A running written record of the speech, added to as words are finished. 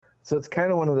So it's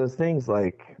kind of one of those things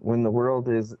like when the world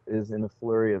is in a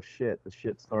flurry of shit, the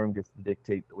shit storm gets to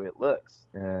dictate the way it looks.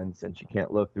 And since you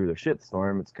can't look through the shit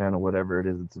storm, it's kind of whatever it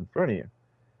is that's in front of you.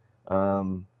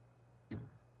 Um,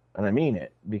 and I mean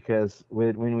it because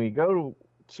when we go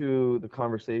to the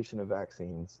conversation of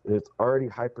vaccines, it's already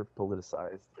hyper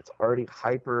politicized. It's already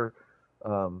hyper.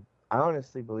 I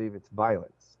honestly believe it's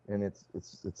violence and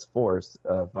it's forced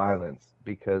violence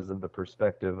because of the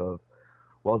perspective of,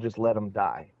 well, just let them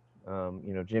die.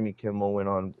 Jimmy Kimmel went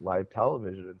on live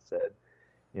television and said,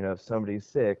 if somebody's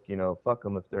sick, fuck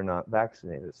them if they're not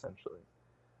vaccinated, essentially.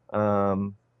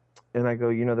 Um, and I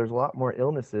go, there's a lot more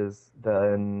illnesses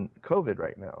than COVID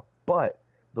right now, but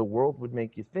the world would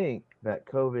make you think that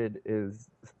COVID is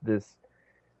this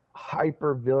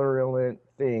hyper virulent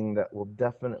thing that will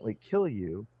definitely kill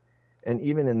you. And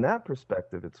even in that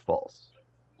perspective, it's false,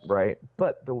 right?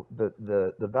 But the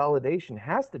validation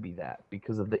has to be that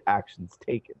because of the actions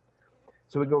taken.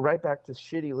 So we go right back to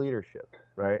shitty leadership,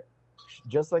 right?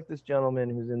 Just like this gentleman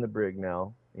who's in the brig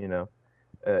now,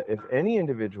 if any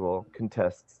individual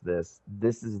contests this,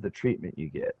 this is the treatment you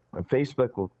get. And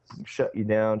Facebook will shut you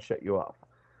down, shut you off.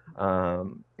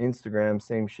 Instagram,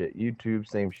 same shit. YouTube,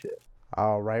 same shit.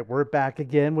 All right, we're back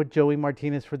again with Joey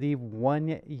Martinez for the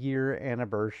 1 year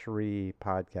anniversary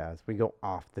podcast. We go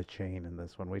off the chain in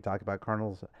this one. We talk about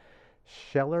Colonel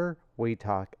Scheller. We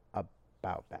talk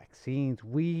about vaccines.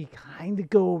 We kind of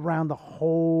go around the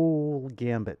whole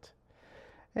gambit.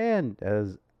 And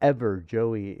as ever,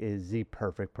 Joey is the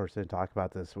perfect person to talk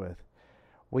about this with.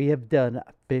 We have done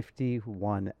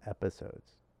 51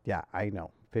 episodes. Yeah, I know,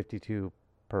 52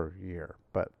 per year,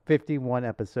 but 51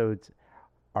 episodes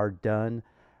are done.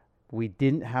 We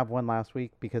didn't have one last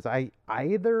week because I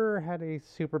either had a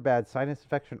super bad sinus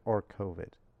infection or COVID.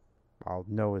 I'll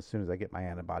know as soon as I get my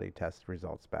antibody test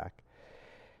results back.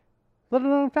 Little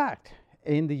known fact,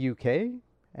 in the UK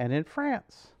and in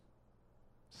France,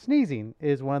 sneezing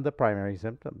is one of the primary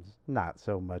symptoms. Not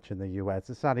so much in the US.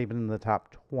 It's not even in the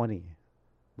top 20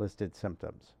 listed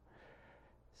symptoms.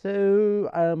 So,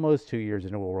 almost 2 years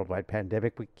into a worldwide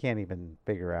pandemic, we can't even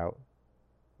figure out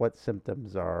what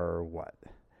symptoms are what.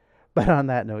 But on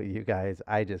that note, you guys,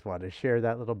 I just want to share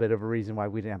that little bit of a reason why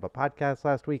we didn't have a podcast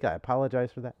last week. I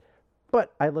apologize for that.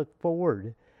 But I look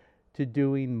forward to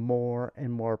doing more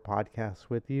and more podcasts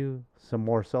with you, some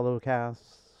more solo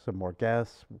casts, some more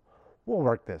guests. We'll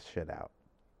work this shit out.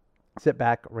 Sit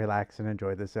back, relax, and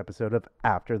enjoy this episode of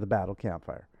After the Battle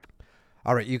Campfire.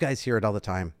 All right, you guys hear it all the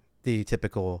time. The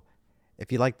typical,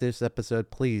 if you like this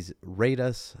episode, please rate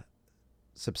us,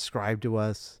 subscribe to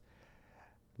us,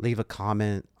 leave a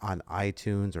comment on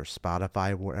iTunes or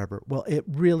Spotify, wherever. Well, it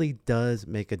really does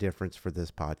make a difference for this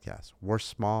podcast. We're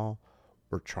small,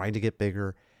 we're trying to get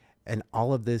bigger, and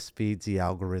all of this feeds the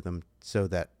algorithm so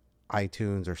that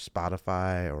iTunes or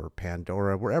Spotify or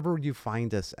Pandora, wherever you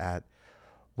find us at,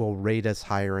 will rate us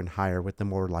higher and higher with the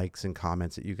more likes and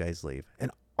comments that you guys leave.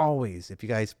 And always, if you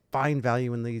guys find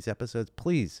value in these episodes,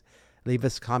 please leave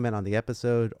us a comment on the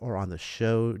episode or on the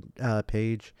show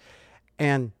page.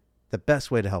 And the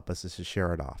best way to help us is to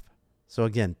share it off. So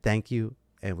again, thank you,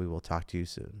 and we will talk to you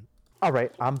soon. All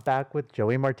right, I'm back with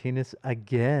Joey Martinez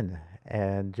again.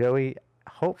 And Joey,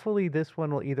 hopefully this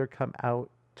one will either come out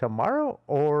tomorrow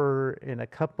or in a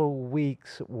couple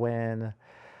weeks when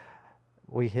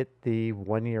we hit the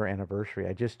 1 year anniversary.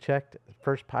 I just checked.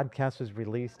 First podcast was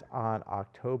released on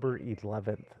October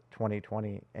 11th,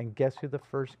 2020. And guess who the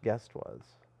first guest was?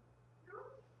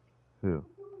 Who?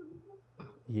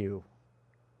 You.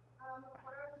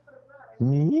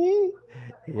 Me?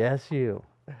 Yes, you.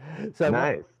 So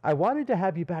Nice. I wanted to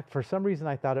have you back. For some reason,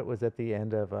 I thought it was at the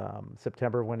end of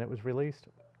September when it was released.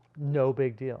 No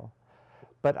big deal.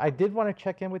 But I did want to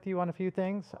check in with you on a few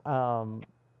things.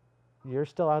 You're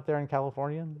still out there in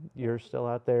California. You're still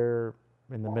out there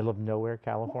in the middle of nowhere,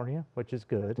 California, which is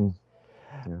good.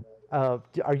 Yeah.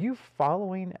 Are you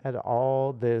following at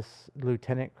all this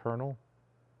lieutenant colonel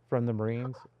from the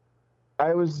Marines?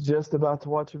 I was just about to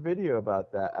watch a video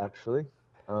about that, actually.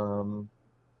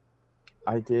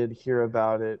 I did hear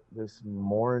about it this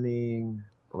morning,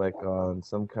 like on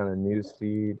some kind of news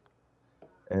feed.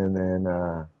 And then,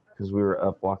 because we were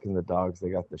up walking the dogs, they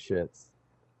got the shits.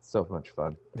 So much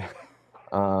fun.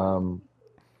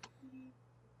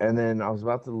 And then I was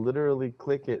about to literally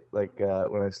click it, like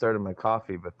when I started my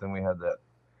coffee, but then we had that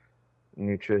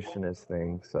nutritionist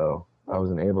thing, so I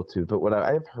wasn't able to. But what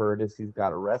I've heard is he's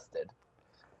got arrested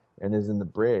and is in the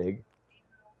brig.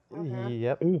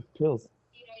 Yep. Ooh, pills.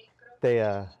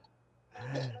 They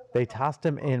tossed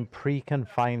him in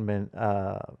pre-confinement.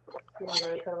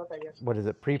 What is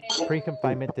it?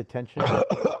 Pre-confinement detention.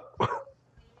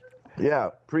 Yeah,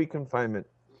 pre-confinement.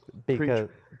 because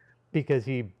because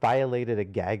he violated a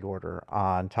gag order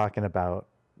on talking about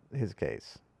his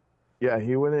case. Yeah,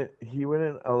 he wouldn't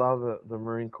allow the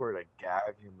Marine Corps to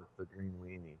gag him with the green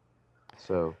weenie.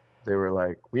 So they were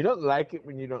like, "We don't like it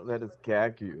when you don't let us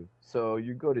gag you, so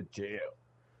you go to jail."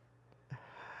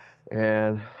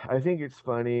 And I think it's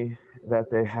funny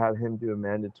that they had him do a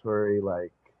mandatory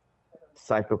like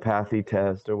psychopathy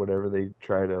test or whatever they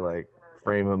try to like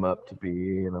frame him up to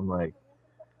be. And I'm like,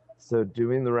 so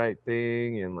doing the right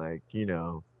thing and like,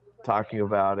 talking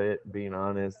about it, being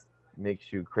honest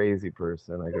makes you a crazy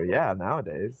person. I go, yeah,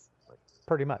 nowadays. Like,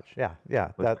 Pretty much, yeah,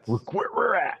 yeah. That's look where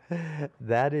we're at.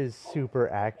 that is super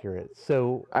accurate.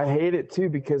 So I hate it too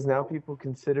because now people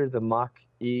consider the Mach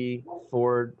E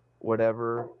Ford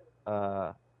whatever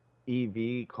uh,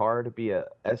 EV car to be a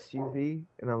SUV,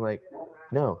 and I'm like,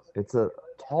 no, it's a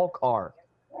tall car,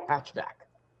 hatchback,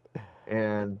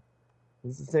 and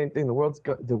it's the same thing. The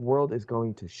world is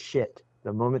going to shit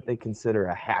the moment they consider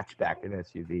a hatchback an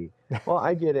SUV. Well,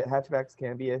 I get it, hatchbacks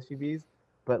can be SUVs,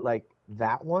 but like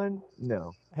that one,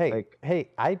 no. hey, Like, hey,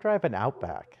 I drive an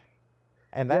Outback,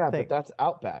 and that yeah, thing, but that's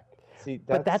Outback. See,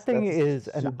 but that thing that's is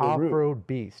an Subaru, off-road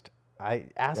beast. I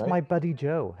asked right? my buddy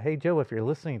Joe. Hey Joe, if you're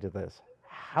listening to this,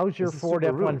 how's your It's a Ford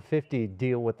Subaru. F-150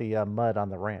 deal with the mud on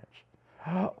the ranch?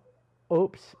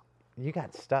 Oops, you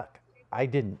got stuck. I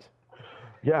didn't.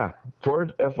 Yeah,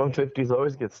 Ford F-150s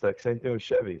always get stuck. Same thing with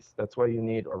Chevys. That's why you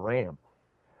need a Ram.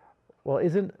 Well,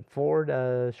 isn't Ford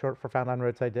short for Found on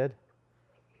Roadside Dead?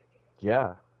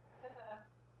 Yeah.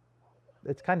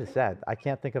 It's kind of sad. I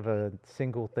can't think of a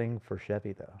single thing for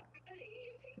Chevy though.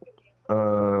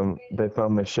 They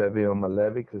found my Chevy on my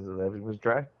levee because the levee was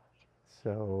dry.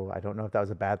 So I don't know if that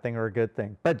was a bad thing or a good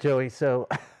thing. But Joey, so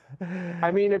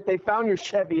I mean, if they found your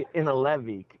Chevy in a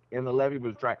levee and the levee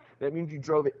was dry, that means you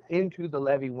drove it into the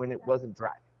levee when it wasn't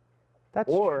dry. that's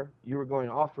Or you were going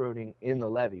off-roading in the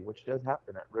levee, which does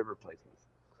happen at river places.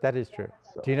 that is true.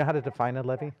 So Do you know how to define a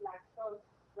levee?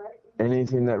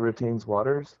 anything that retains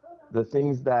waters, the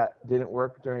things that didn't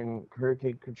work during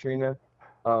Hurricane Katrina,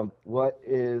 what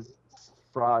is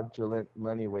fraudulent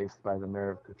money waste by the mayor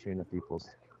of Katrina Peoples?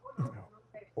 Is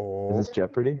Oh, this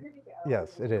Jeopardy?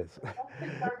 yes, it is.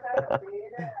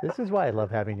 This is why I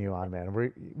love having you on, man.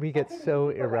 We get so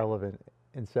irrelevant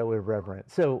and so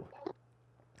irreverent. So,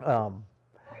 um,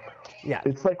 yeah,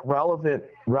 It's like relevant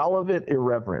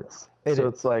irreverence. it So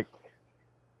is. it's like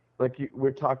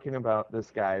we're talking about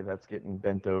this guy that's getting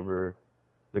bent over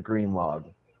the green log.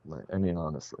 I mean,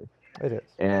 honestly, It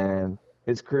is. and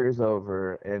his career's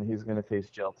over, and he's going to face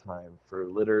jail time for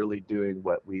literally doing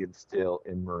what we instill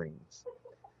in Marines.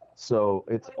 So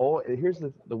it's all. Here's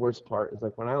the worst part is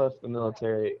like when I left the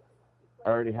military, I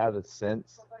already had a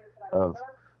sense of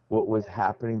what was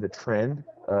happening, the trend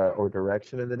or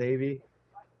direction of the Navy,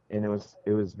 and it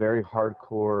was very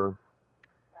hardcore.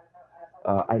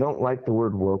 I don't like the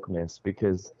word wokeness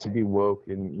because to be woke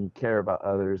and you care about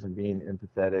others and being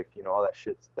empathetic, all that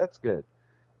shit, that's good.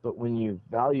 But when you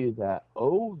value that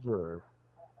over,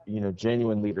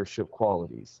 genuine leadership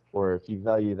qualities, or if you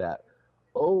value that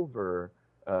over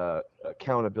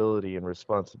accountability and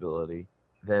responsibility,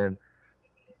 then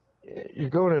you're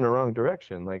going in the wrong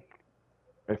direction. Like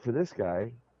for this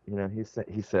guy,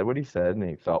 he said what he said and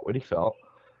he felt what he felt.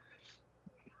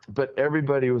 But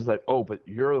everybody was like, "Oh, but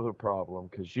you're the problem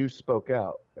because you spoke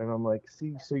out." And I'm like,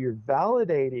 "See, so you're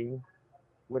validating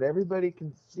what everybody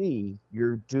can see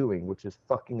you're doing, which is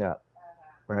fucking up,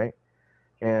 right?"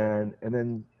 And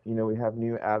then we have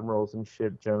new admirals and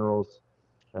ship generals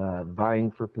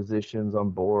vying for positions on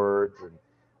boards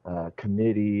and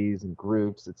committees and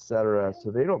groups, etc. So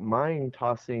they don't mind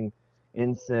tossing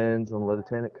ensigns and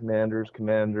lieutenant commanders,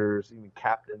 even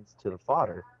captains to the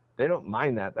fodder. They don't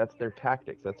mind that. That's their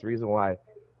tactics. That's the reason why,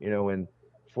 when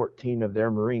 14 of their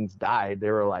Marines died,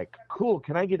 they were like, "Cool,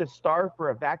 can I get a star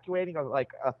for evacuating like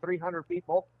 300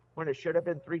 people when it should have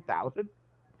been 3,000?"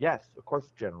 Yes, of course,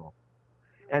 General.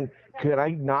 And could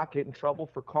I not get in trouble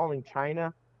for calling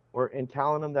China and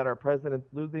telling them that our president's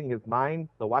losing his mind?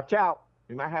 So watch out.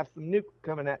 We might have some nukes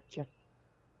coming at you.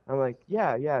 I'm like,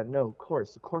 yeah, no, of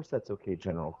course that's okay,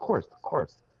 General. Of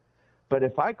course. But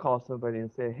if I call somebody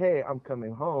and say, "Hey, I'm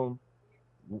coming home,"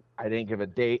 I didn't give a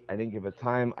date, I didn't give a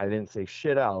time, I didn't say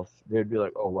shit else, they'd be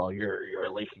like, "Oh, well, you're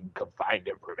leaking confined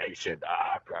information,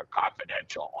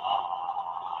 confidential,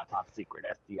 top secret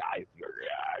STIs, your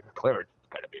clearance is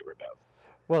going to be removed."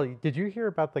 Well, did you hear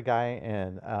about the guy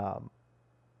in,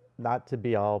 not to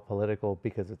be all political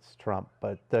because it's Trump,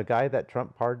 but the guy that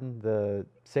Trump pardoned, the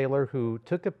sailor who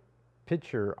took a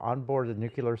picture on board a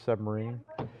nuclear submarine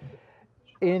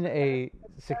in a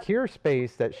secure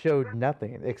space that showed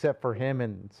nothing except for him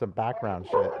and some background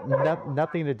shit.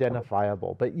 Nothing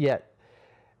identifiable. But yet,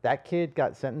 that kid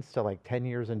got sentenced to like 10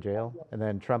 years in jail, and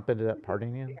then Trump ended up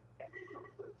pardoning him.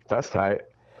 That's tight.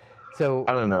 So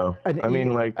I don't know. I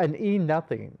mean, like, an E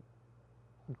nothing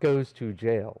goes to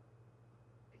jail.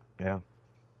 yeah.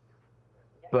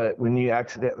 But when you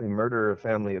accidentally murder a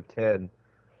family of 10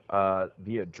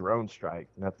 via drone strike,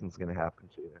 nothing's going to happen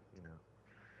to you, you know.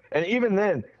 And even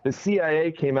then, the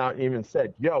CIA came out and even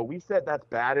said, yo, we said that's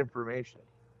bad information.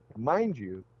 Mind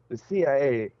you, the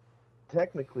CIA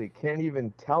technically can't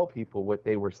even tell people what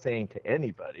they were saying to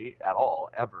anybody at all,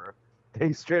 ever.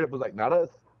 They straight up was like, not us,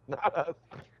 not us.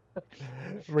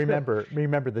 Remember,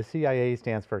 the CIA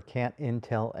stands for Can't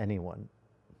Intel Anyone.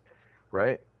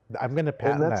 Right? I'm going to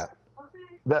patent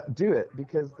that. Do it,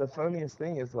 because the funniest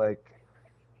thing is like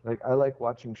I like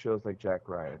watching shows like Jack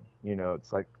Ryan. You know,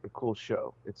 it's like a cool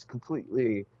show. It's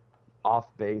completely off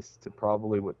base to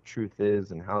probably what truth is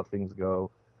and how things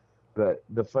go. But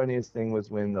the funniest thing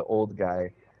was when the old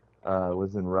guy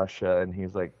was in Russia and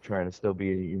he's like trying to still be,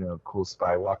 you know, a cool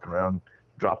spy, walking around,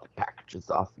 drop the packages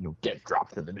off, you know, get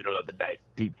dropped in the middle of the night,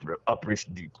 deep throat,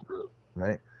 upperish deep throat,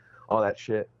 right? All that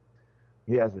shit.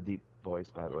 He has a deep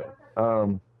voice, by the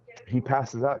way. He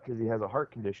passes out because he has a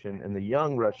heart condition, and the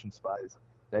young Russian spies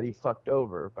that he fucked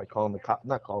over by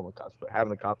not calling the cops, but having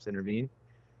the cops intervene,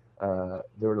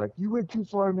 they were like, you went too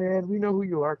far, man. We know who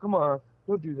you are. Come on.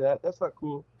 Don't do that. That's not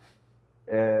cool.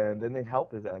 And then they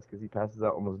help his ass because he passes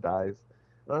out, almost dies.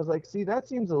 And I was like, see, that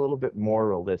seems a little bit more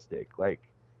realistic. Like,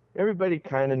 everybody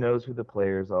kind of knows who the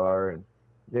players are, and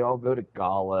they all go to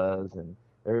galas, and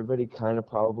everybody kind of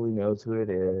probably knows who it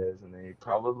is, and they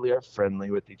probably are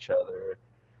friendly with each other.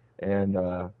 And,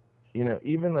 you know,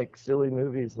 even like silly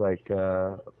movies like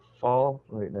I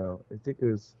think it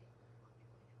was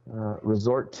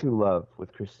Resort to Love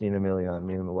with Christina Milian.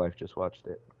 Me and my wife just watched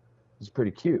it. It's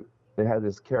pretty cute. They had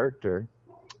this character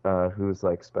who's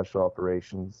like special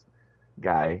operations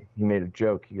guy. He made a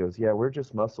joke. He goes, yeah, we're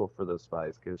just muscle for those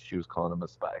spies, because she was calling him a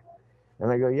spy.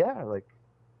 And I go, yeah, like,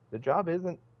 the job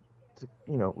isn't to,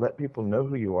 you know, let people know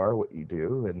who you are, what you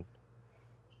do. And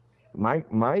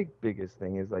my biggest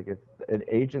thing is, like, if an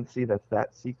agency that's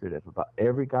that secretive about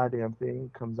every goddamn thing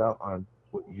comes out on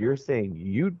what you're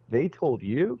saying, they told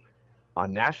you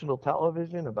on national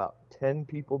television about 10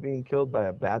 people being killed by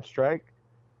a bad strike,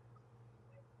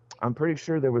 I'm pretty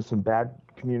sure there was some bad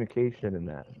communication in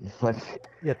that. Like,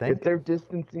 if they're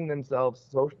distancing themselves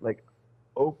so, like,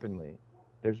 openly,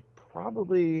 there's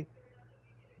probably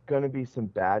going to be some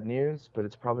bad news, but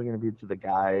it's probably going to be to the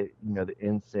guy, you know, the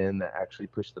ensign that actually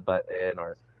pushed the button,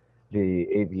 or the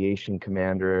aviation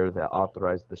commander that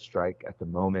authorized the strike at the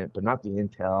moment, but not the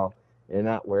intel, and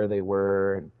not where they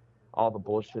were, and all the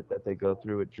bullshit that they go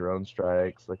through with drone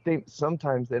strikes. Like,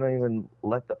 sometimes they don't even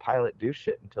let the pilot do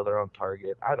shit until they're on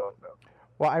target. I don't know.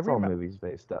 Well, it's all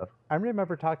movies-based stuff. I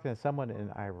remember talking to someone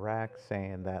in Iraq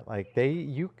saying that, like,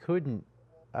 you couldn't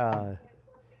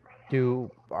do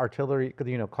artillery,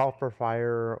 you know, call for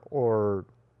fire or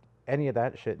any of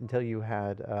that shit until you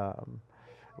had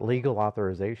legal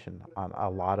authorization on a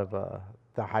lot of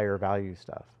the higher value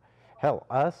stuff. Hell,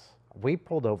 we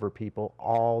pulled over people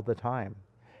all the time.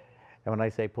 And when I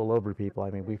say pull over people, I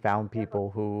mean we found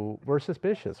people who were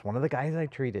suspicious. One of the guys I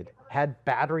treated had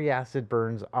battery acid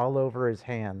burns all over his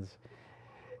hands.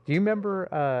 Do you remember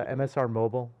MSR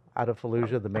Mobile out of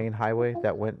Fallujah, the main highway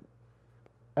that went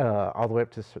all the way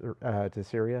up to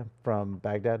Syria from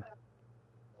Baghdad?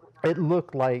 It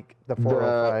looked like the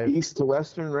 405. The east to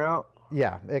western route?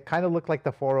 Yeah, it kind of looked like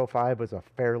the 405 was a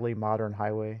fairly modern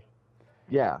highway.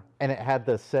 Yeah. And it had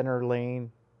the center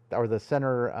lane, or the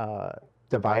center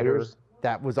dividers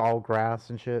that was all grass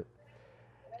and shit.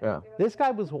 Yeah. This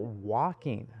guy was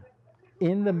walking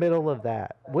in the middle of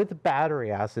that with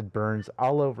battery acid burns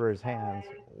all over his hands.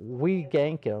 We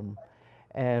gank him,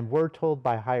 and we're told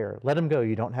by hire, let him go.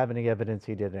 You don't have any evidence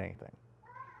he did anything.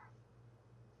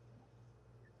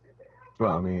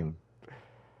 Well, I mean,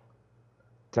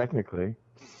 technically.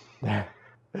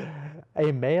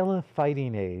 A male of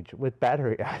fighting age with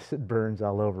battery acid burns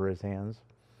all over his hands.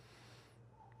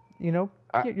 You know,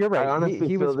 you're right. I honestly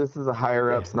feel this is a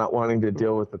higher-ups not wanting to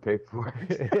deal with the paperwork.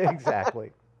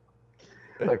 Exactly.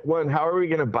 Like, one, how are we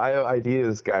going to bio-ID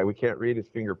this guy? We can't read his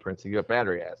fingerprints. He got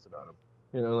battery acid on him.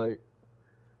 You know, like...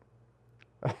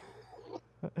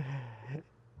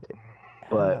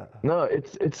 But, no,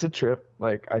 it's a trip.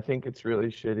 Like, I think it's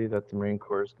really shitty that the Marine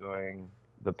Corps is going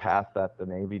the path that the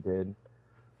Navy did.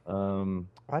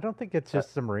 I don't think it's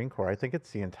just the Marine Corps. I think it's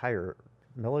the entire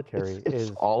military.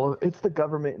 It's the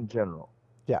government in general.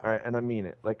 Yeah. All right, and I mean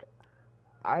it. Like,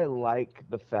 I like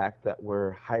the fact that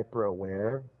we're hyper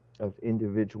aware of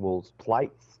individuals'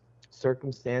 plights,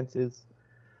 circumstances,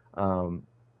 um,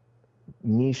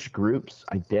 niche groups,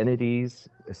 identities,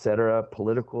 etc.,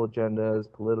 political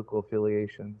agendas, political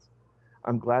affiliations.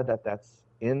 I'm glad that that's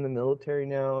in the military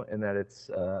now, and that it's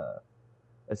a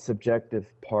subjective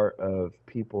part of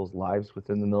people's lives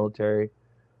within the military.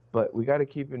 But we got to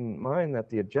keep in mind that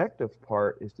the objective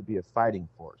part is to be a fighting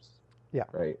force, Yeah.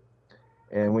 right?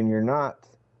 And when you're not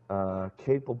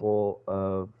capable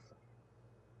of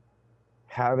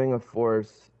having a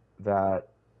force that,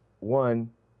 one,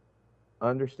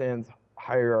 understands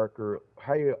hierarchical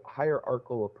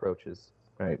approaches,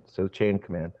 right? So chain of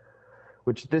command,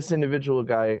 which this individual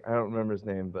guy, I don't remember his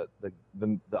name, but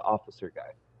the officer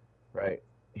guy, right?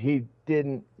 He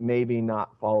didn't maybe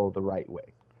not follow the right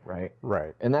way, right?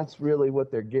 Right. And that's really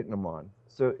what they're getting him on.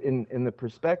 So in the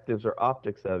perspectives or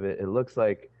optics of it, it looks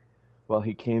like, well,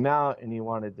 he came out and he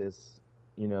wanted this,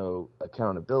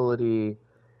 accountability,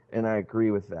 and I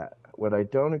agree with that. What I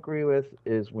don't agree with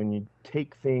is when you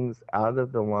take things out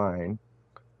of the line,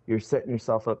 you're setting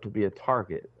yourself up to be a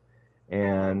target,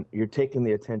 and you're taking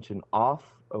the attention off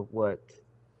of what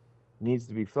needs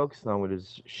to be focused on, which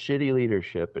is shitty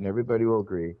leadership, and everybody will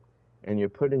agree, and you're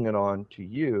putting it on to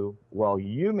you while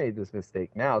you made this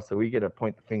mistake now, so we get to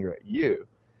point the finger at you.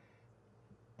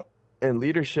 And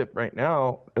leadership right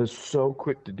now is so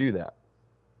quick to do that.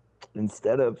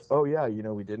 Instead of, oh yeah,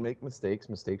 we did make mistakes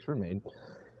were made,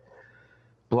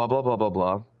 blah, blah, blah, blah,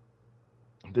 blah.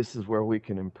 This is where we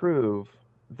can improve.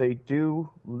 They do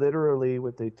literally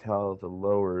what they tell the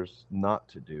lowers not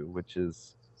to do, which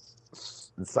is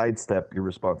sidestep your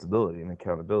responsibility and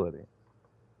accountability.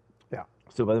 Yeah.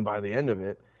 So then by the end of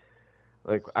it,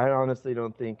 like, I honestly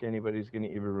don't think anybody's going to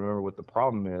even remember what the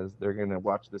problem is. They're going to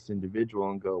watch this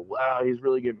individual and go, wow, he's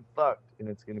really getting fucked. And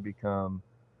it's going to become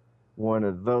one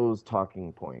of those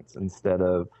talking points instead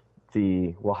of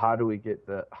well, how do we get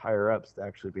the higher ups to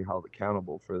actually be held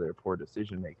accountable for their poor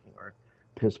decision making or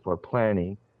piss poor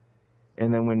planning?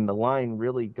 And then when the line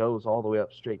really goes all the way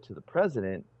up straight to the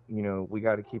president, we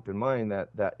got to keep in mind that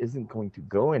that isn't going to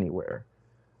go anywhere.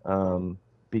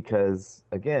 Because,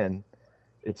 again,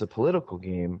 it's a political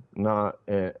game, not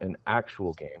an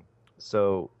actual game.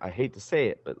 So I hate to say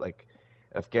it, but like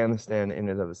Afghanistan in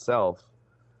and of itself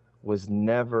was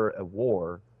never a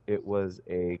war. It was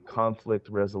a conflict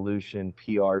resolution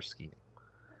PR scheme.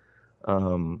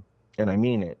 And I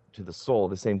mean it to the soul.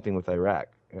 The same thing with Iraq.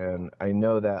 And I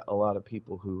know that a lot of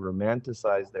people who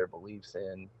romanticize their beliefs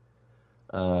in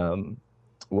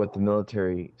what the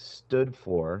military stood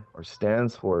for or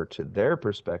stands for to their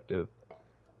perspective,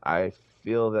 I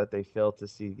feel that they fail to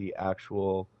see the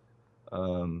actual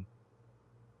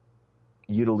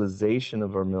utilization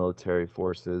of our military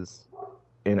forces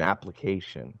in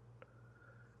application.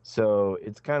 So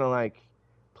it's kind of like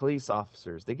police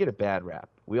officers. They get a bad rap.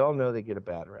 We all know they get a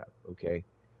bad rap, okay?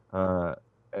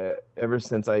 Ever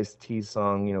since Ice-T's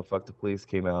song, Fuck the Police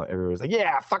came out, everyone's like,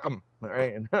 yeah, fuck them, all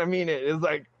right? And I mean, it's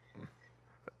like,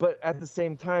 but at the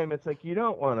same time, it's like you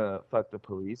don't want to fuck the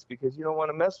police because you don't want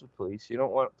to mess with police. You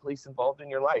don't want police involved in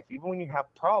your life. Even when you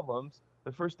have problems,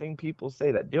 the first thing people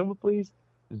say that deal with police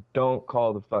is don't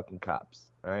call the fucking cops,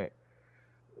 all right?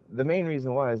 The main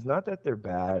reason why is not that they're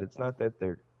bad. It's not that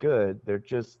they're good. They're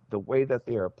just the way that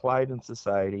they are applied in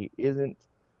society isn't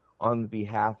on the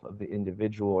behalf of the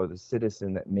individual or the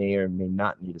citizen that may or may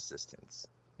not need assistance.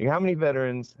 How many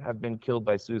veterans have been killed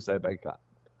by suicide by a cop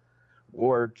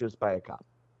or just by a cop?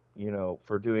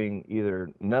 For doing either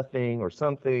nothing or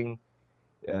something.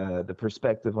 The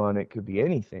perspective on it could be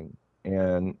anything.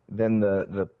 And then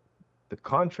the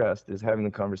contrast is having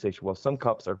the conversation, well, some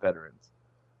cops are veterans.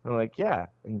 And I'm like, yeah,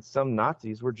 and some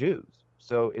Nazis were Jews.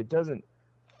 So it doesn't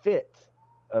fit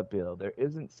a bill. There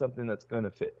isn't something that's going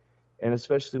to fit. And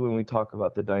especially when we talk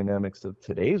about the dynamics of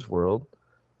today's world,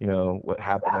 what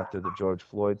happened after the George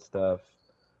Floyd stuff,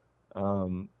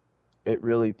 it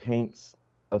really paints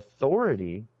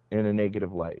authority in a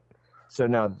negative light. So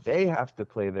now they have to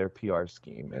play their PR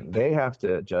scheme and they have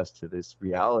to adjust to this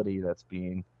reality that's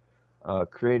being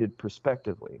created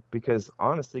prospectively. Because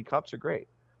honestly, cops are great.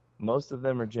 Most of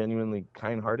them are genuinely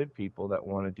kind-hearted people that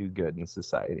want to do good in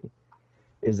society.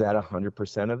 Is that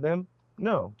 100% of them?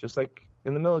 No. Just like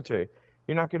in the military,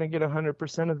 you're not going to get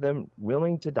 100% of them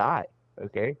willing to die,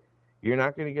 okay? You're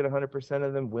not going to get 100%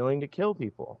 of them willing to kill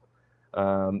people.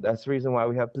 That's the reason why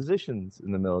we have positions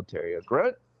in the military. A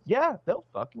grunt, yeah, they'll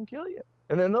fucking kill you.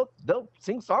 And then they'll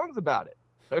sing songs about it,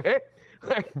 okay?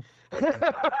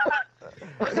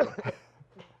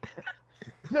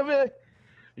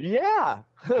 Yeah.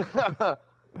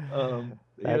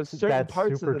 Certain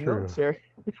parts of the military.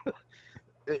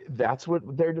 That's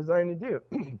what they're designed to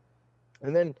do.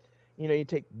 And then, you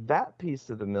take that piece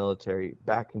of the military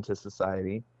back into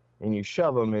society and you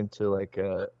shove them into like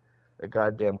a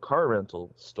goddamn car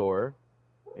rental store,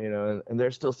 and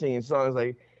they're still singing songs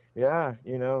like, yeah,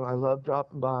 I love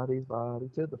dropping bodies, body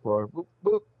to the floor, boop,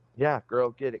 boop. Yeah,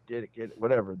 girl, get it, get it, get it,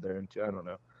 whatever they're into. I don't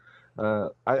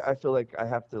know. I feel like I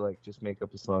have to like just make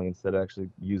up a song instead of actually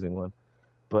using one.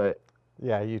 But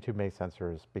Yeah, YouTube makes sense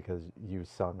because you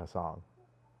sung a song.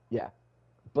 yeah,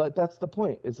 but that's the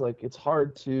point. It's like it's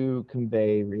hard to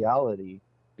convey reality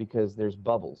because there's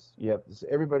bubbles. You have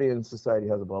everybody in society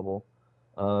has a bubble.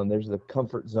 There's the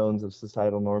comfort zones of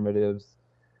societal normatives,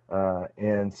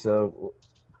 and so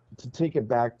to take it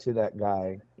back to that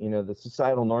guy, the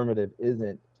societal normative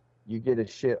isn't you get a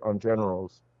shit on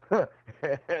generals,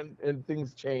 and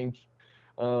things change.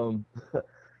 Um,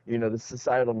 the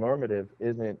societal normative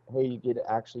isn't, hey, you get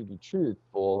to actually be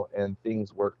truthful and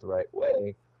things work the right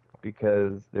way,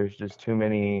 because there's just too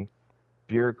many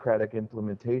bureaucratic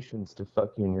implementations to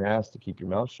fuck you in your ass to keep your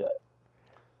mouth shut.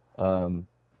 Well,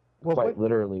 Quite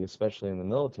literally, especially in the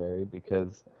military,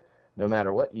 because no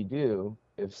matter what you do,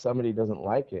 if somebody doesn't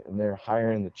like it and they're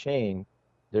higher in the chain,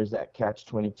 there's that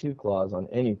catch-22 clause on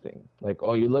anything. Like,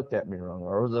 oh, you looked at me wrong,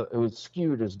 or it was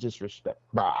skewed as disrespect.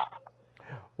 Bah.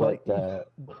 well, But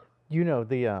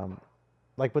the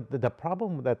like with the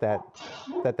problem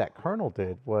that colonel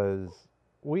did was,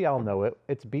 we all know it.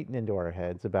 It's beaten into our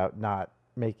heads about not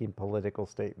making political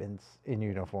statements in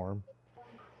uniform.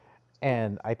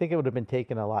 And I think it would have been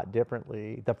taken a lot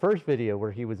differently. The first video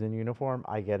where he was in uniform,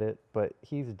 I get it, but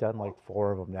he's done like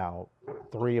 4 of them now,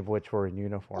 3 of which were in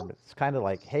uniform. It's kind of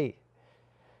like, hey,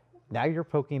 now you're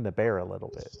poking the bear a little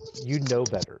bit. You know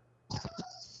better.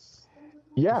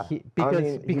 yeah,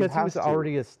 Because he was to.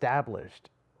 already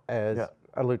established as Yeah.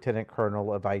 a lieutenant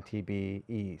colonel of ITB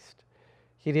East.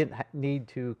 He didn't need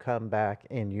to come back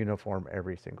in uniform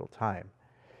every single time.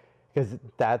 Because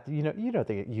that, the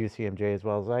UCMJ as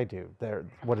well as I do. There,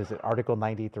 what is it, Article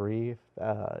 93?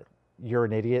 You're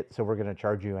an idiot, so we're going to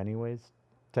charge you anyways,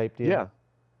 type deal. Yeah,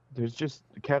 there's just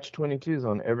catch-22s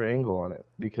on every angle on it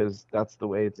because that's the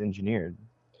way it's engineered.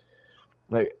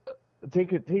 Like,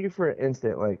 take it for an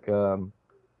instant. Like,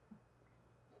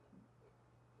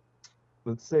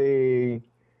 let's say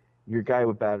your guy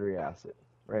with battery acid,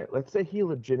 right? Let's say he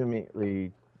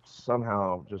legitimately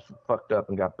somehow just fucked up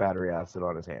and got battery acid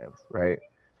on his hands, right?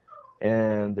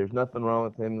 And there's nothing wrong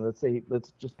with him.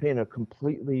 Let's just paint a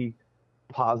completely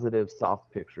positive,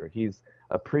 soft picture. He's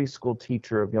a preschool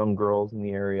teacher of young girls in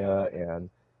the area, and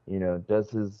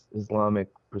does his Islamic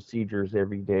procedures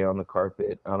every day on the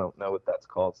carpet. I don't know what that's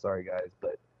called. Sorry, guys,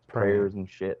 but prayers and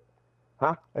shit.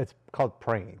 Huh? It's called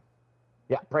praying.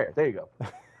 Yeah, prayer. There you go.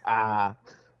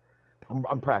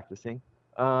 I'm practicing.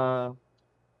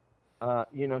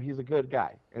 He's a good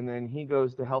guy. And then he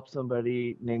goes to help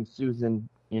somebody named Susan,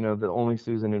 the only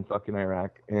Susan in fucking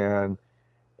Iraq. And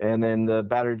then the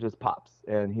battery just pops.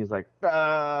 And he's like,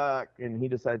 fuck. And he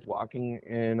decides walking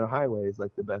in a highway is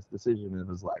like the best decision in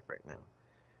his life right now.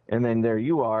 And then there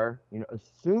you are,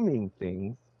 assuming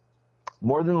things,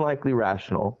 more than likely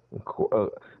rational,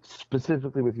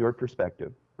 specifically with your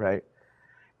perspective, right?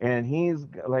 And he's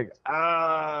like,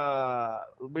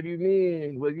 what do you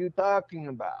mean? What are you talking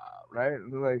about? Right?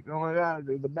 And they're like, oh my God,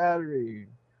 there's the battery.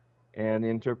 And the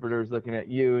interpreter's looking at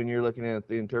you, and you're looking at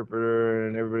the interpreter,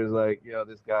 and everybody's like,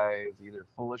 this guy is either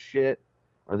full of shit,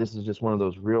 or this is just one of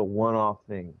those real one-off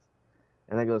things.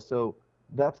 And I go, so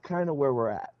that's kind of where we're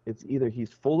at. It's either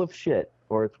he's full of shit,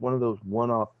 or it's one of those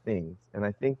one-off things. And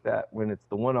I think that when it's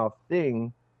the one-off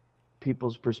thing,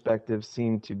 people's perspectives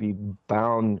seem to be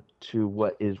bound to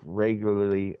what is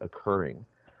regularly occurring.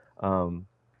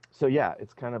 So yeah,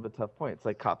 it's kind of a tough point. It's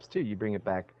like cops too. You bring it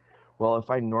back. Well,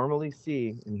 if I normally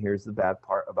see, and here's the bad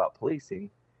part about policing,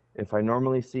 if I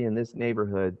normally see in this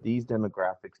neighborhood these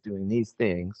demographics doing these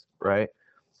things, right?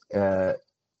 And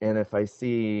if I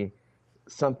see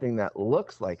something that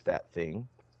looks like that thing,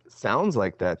 sounds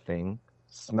like that thing,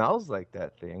 smells like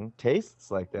that thing, tastes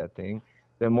like that thing,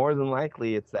 then more than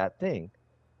likely it's that thing.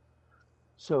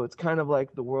 So it's kind of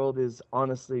like the world is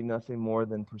honestly nothing more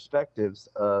than perspectives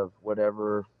of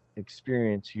whatever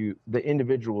experience the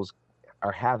individuals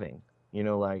are having.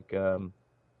 Like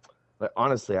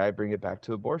honestly, I bring it back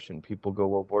to abortion. People go,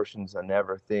 well, abortion's a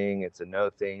never thing, it's a no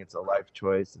thing, it's a life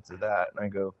choice, it's a that. And I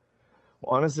go,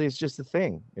 well, honestly, it's just a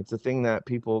thing. It's a thing that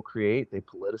people create, they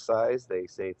politicize, they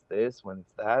say it's this when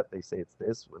it's that, they say it's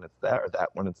this when it's that, or that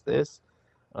when it's this.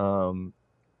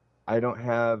 I don't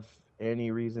have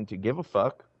any reason to give a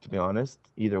fuck, to be honest,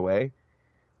 either way.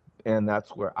 And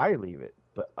that's where I leave it.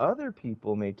 But other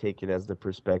people may take it as the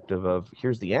perspective of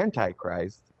here's the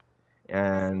Antichrist,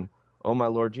 and oh my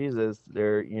Lord Jesus,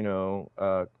 they're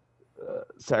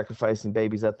sacrificing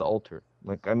babies at the altar.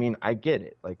 Like, I mean, I get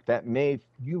it. Like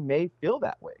you may feel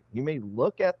that way. You may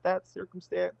look at that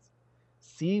circumstance,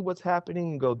 see what's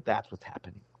happening, and go, that's what's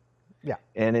happening. Yeah.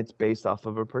 And it's based off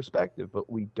of a perspective,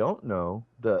 but we don't know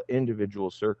the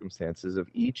individual circumstances of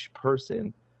each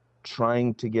person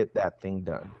trying to get that thing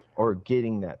done or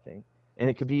getting that thing. And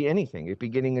it could be anything. It could be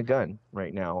getting a gun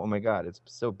right now. Oh my God, it's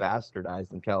so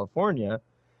bastardized in California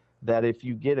that if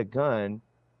you get a gun,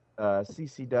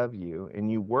 CCW,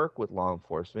 and you work with law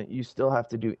enforcement, you still have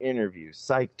to do interviews,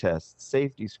 psych tests,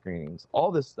 safety screenings, all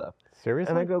this stuff.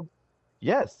 Seriously? And I go,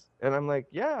 yes. And I'm like,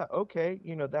 yeah, okay,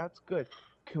 that's good.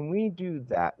 Can we do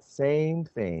that same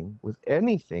thing with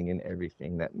anything and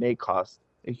everything that may cost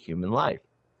a human life?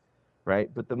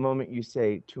 Right? But the moment you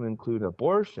say to include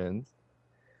abortions,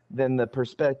 then the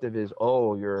perspective is,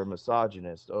 oh, you're a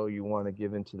misogynist. Oh, you want to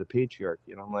give into the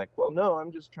patriarchy. And I'm like, well, no,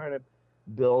 I'm just trying to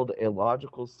build a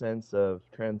logical sense of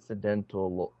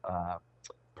transcendental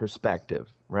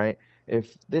perspective, right?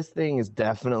 If this thing is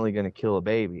definitely going to kill a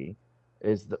baby,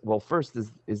 first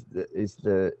is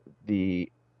the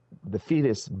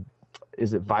fetus,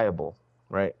 is it viable,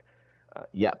 right?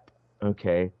 Yep.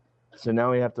 Okay. So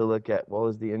now we have to look at, well,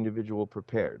 is the individual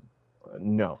prepared?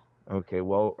 No. Okay.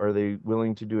 Well, are they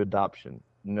willing to do adoption?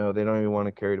 No, they don't even want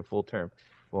to carry to full term.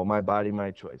 Well, my body,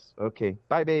 my choice. Okay.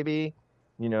 Bye, baby.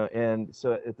 And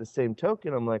so at the same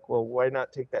token, I'm like, well, why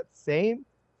not take that same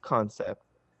concept?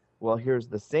 Well, here's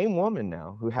the same woman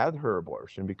now who had her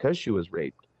abortion because she was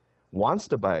raped, wants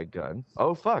to buy a gun.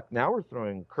 Oh, fuck. Now we're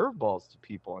throwing curveballs to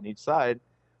people on each side.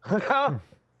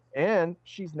 And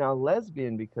she's now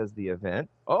lesbian because the event.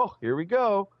 Oh, here we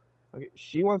go. Okay.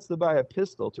 She wants to buy a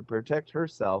pistol to protect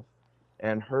herself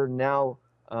and her now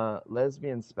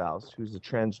lesbian spouse, who's a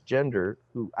transgender,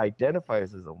 who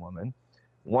identifies as a woman,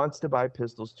 wants to buy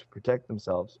pistols to protect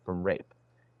themselves from rape.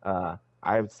 I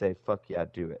would say, fuck yeah,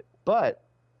 do it. But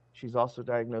she's also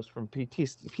diagnosed from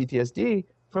PTSD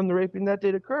from the raping that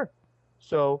did occur.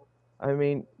 So, I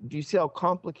mean, do you see how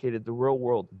complicated the real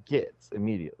world gets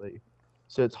immediately?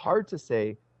 So it's hard to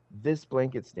say this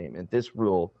blanket statement, this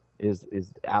rule is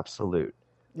absolute.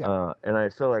 Yeah. And I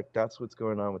feel like that's what's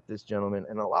going on with this gentleman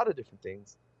and a lot of different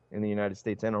things in the United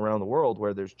States and around the world,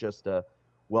 where there's just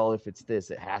well, if it's this,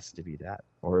 it has to be that.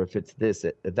 Or if it's this,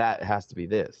 that has to be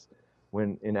this.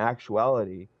 When in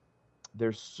actuality,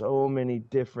 there's so many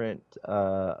different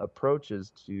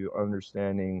approaches to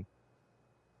understanding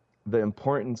the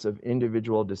importance of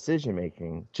individual decision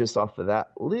making just off of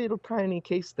that little tiny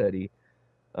case study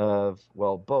of,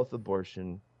 well, both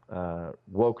abortion,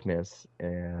 wokeness,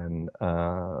 and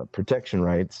protection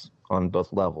rights on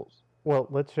both levels. Well,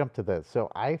 let's jump to this.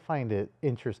 So I find it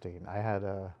interesting. I had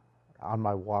on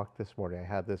my walk this morning, I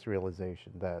had this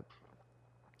realization that,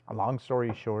 long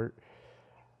story short,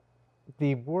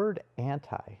 the word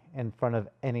anti in front of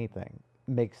anything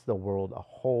makes the world a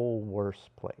whole worse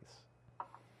place.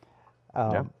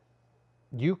 Yeah.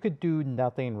 You could do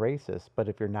nothing racist, but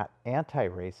if you're not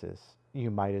anti-racist,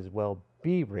 you might as well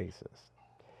be racist.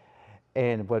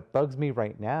 And what bugs me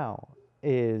right now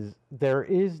is there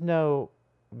is no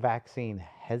vaccine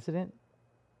hesitant.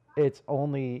 It's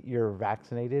only you're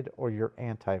vaccinated or you're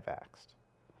anti-vaxxed.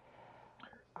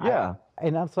 Yeah.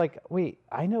 And I was like, wait,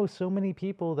 I know so many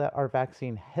people that are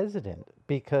vaccine hesitant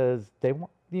because they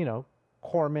want,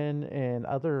 corpsmen and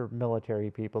other military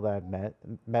people that I've met,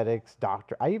 medics,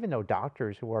 doctors. I even know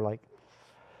doctors who are like,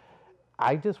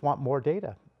 I just want more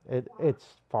data. It's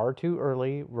far too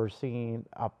early. We're seeing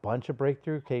a bunch of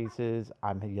breakthrough cases.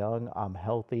 I'm young. I'm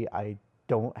healthy. I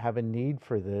don't have a need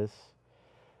for this.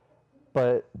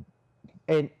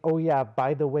 And oh yeah,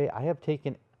 by the way, I have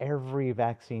taken every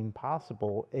vaccine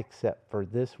possible except for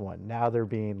this one. Now they're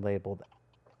being labeled,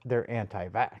 they're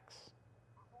anti-vax.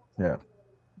 Yeah.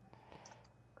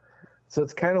 So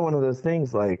it's kind of one of those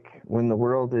things, like when the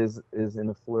world is in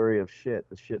a flurry of shit,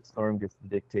 the shit storm gets to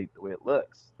dictate the way it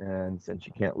looks. And since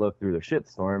you can't look through the shit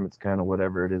storm, it's kind of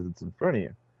whatever it is that's in front of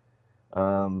you.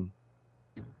 And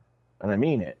I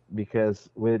mean it, because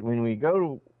when we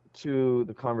go to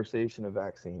the conversation of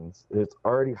vaccines, it's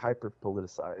already hyper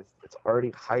politicized. It's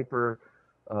already hyper.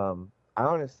 I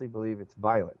honestly believe it's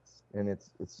violence, and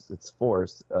it's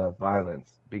forced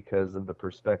violence because of the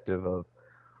perspective of,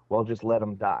 well, just let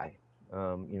them die.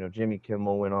 Jimmy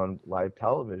Kimmel went on live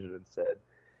television and said,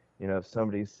 if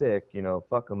somebody's sick,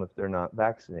 fuck them if they're not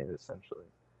vaccinated, essentially.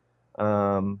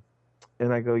 And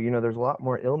I go, there's a lot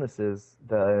more illnesses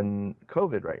than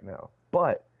COVID right now,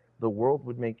 but the world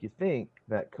would make you think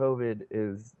that COVID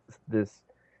is this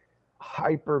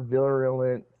hyper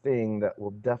virulent thing that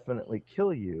will definitely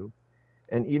kill you.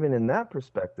 And even in that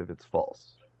perspective, it's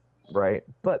false, right?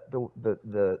 But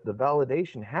the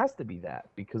validation has to be that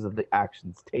because of the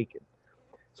actions taken.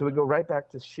 So we go right back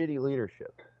to shitty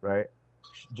leadership, right?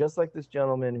 Just like this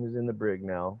gentleman who's in the brig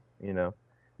now,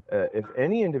 if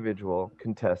any individual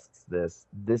contests this,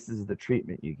 this is the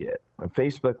treatment you get. And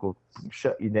Facebook will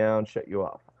shut you down, shut you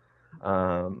off.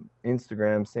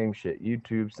 Instagram, same shit.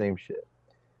 YouTube, same shit.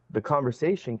 The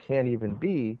conversation can't even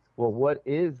be, well, what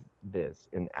is this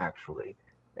in actually?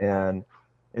 And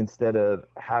instead of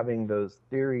having those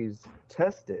theories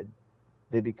tested,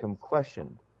 they become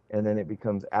questioned. And then it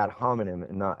becomes ad hominem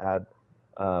and not ad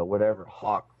whatever,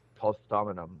 hoc post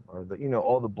hominum, or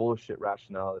all the bullshit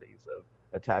rationalities of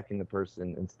attacking the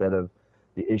person instead of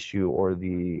the issue or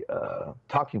the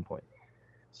talking point.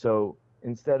 So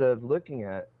instead of looking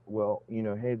at, well,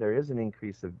 hey, there is an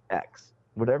increase of X,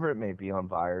 whatever it may be on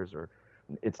buyers, or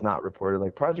it's not reported,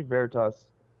 like Project Veritas,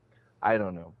 I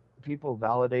don't know. People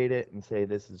validate it and say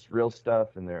this is real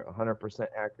stuff and they're 100%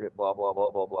 accurate, blah, blah,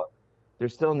 blah, blah, blah. They're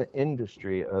still in the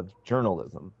industry of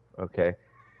journalism, okay?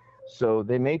 So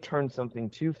they may turn something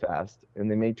too fast and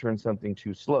they may turn something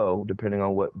too slow, depending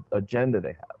on what agenda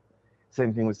they have.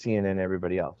 Same thing with CNN and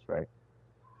everybody else, right?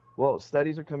 Well,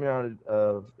 studies are coming out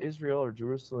of Israel or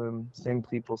Jerusalem, same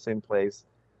people, same place,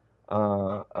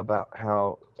 about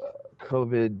how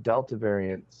COVID Delta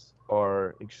variants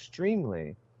are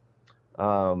extremely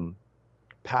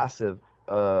passive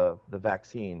of the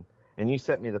vaccine. And you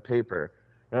sent me the paper,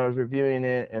 and I was reviewing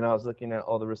it, and I was looking at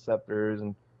all the receptors,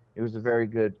 and it was a very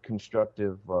good,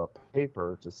 constructive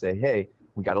paper to say, hey,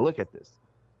 we got to look at this.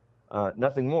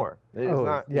 Nothing more. It's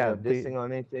not dissing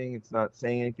on anything. It's not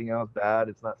saying anything else bad.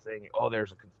 It's not saying, oh,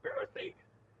 there's a conspiracy.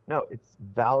 No, it's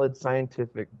valid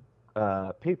scientific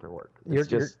paperwork.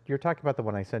 You're talking about the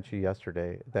one I sent you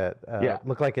yesterday that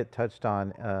looked like it touched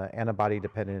on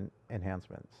antibody-dependent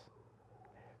enhancements.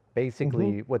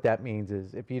 Basically, what that means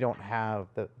is if you don't have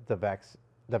the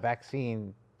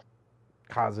vaccine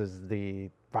causes the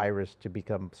virus to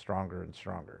become stronger and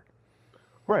stronger.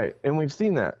 Right, and we've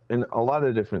seen that in a lot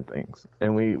of different things,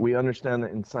 and we understand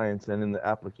that in science and in the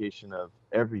application of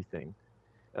everything,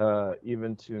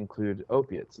 even to include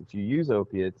opiates. If you use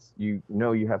opiates, you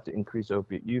have to increase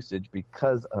opiate usage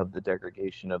because of the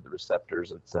degradation of the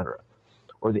receptors, etc.,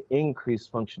 or the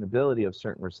increased functionability of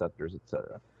certain receptors,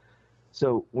 etc.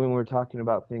 So when we're talking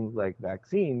about things like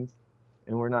vaccines,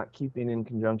 and we're not keeping in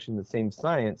conjunction the same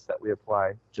science that we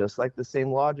apply, just like the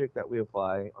same logic that we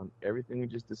apply on everything we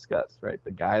just discussed, right?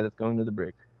 The guy that's going to the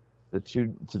brig, the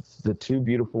two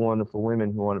beautiful, wonderful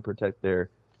women who want to protect their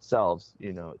selves,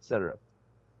 etc.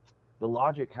 The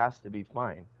logic has to be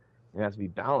fine. It has to be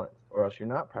balanced, or else you're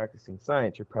not practicing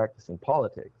science, you're practicing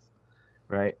politics,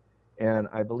 right? And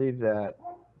I believe that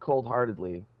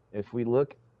cold-heartedly, if we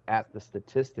look at the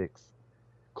statistics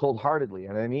cold-heartedly,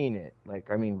 and I mean it,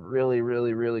 really,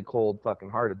 really, really cold fucking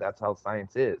hearted. That's how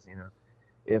science is,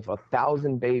 If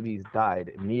 1,000 babies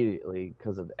died immediately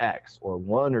because of X, or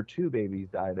 1 or 2 babies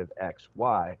died of X,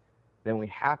 Y, then we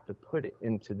have to put it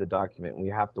into the document. We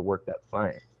have to work that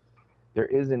science. There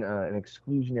isn't an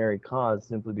exclusionary cause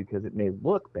simply because it may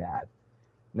look bad.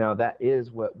 Now, that is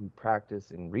what we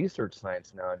practice in research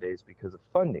science nowadays because of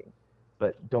funding.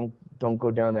 But don't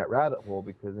go down that rabbit hole,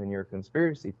 because then you're a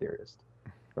conspiracy theorist.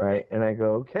 Right? And I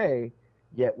go, okay,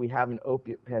 yet we have an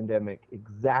opiate pandemic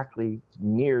exactly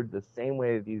mirrored the same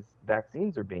way these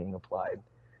vaccines are being applied,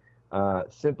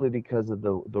 simply because of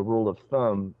the rule of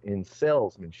thumb in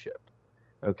salesmanship,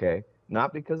 okay?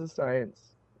 Not because of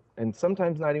science, and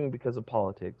sometimes not even because of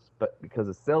politics, but because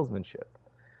of salesmanship.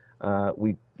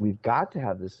 We've got to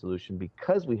have this solution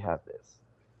because we have this.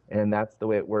 And that's the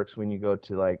way it works when you go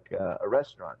to like a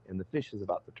restaurant and the fish is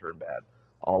about to turn bad.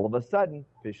 All of a sudden,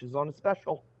 fish is on a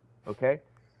special, okay?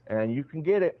 And you can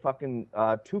get it fucking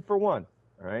 2 for 1,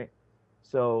 all right?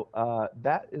 So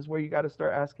that is where you got to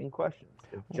start asking questions.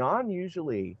 If John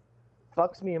usually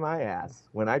fucks me in my ass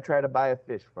when I try to buy a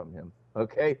fish from him,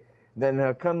 okay?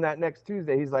 Then come that next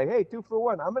Tuesday, he's like, hey, 2 for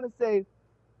 1. I'm going to say,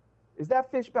 is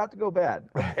that fish about to go bad?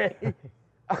 Okay?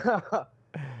 Because,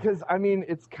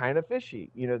 it's kind of fishy.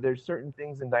 There's certain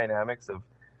things in dynamics of,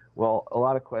 well, a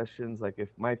lot of questions, like if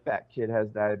my fat kid has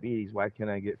diabetes, why can't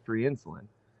I get free insulin?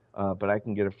 But I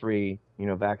can get a free,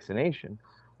 vaccination.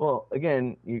 Well,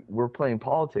 again, we're playing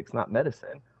politics, not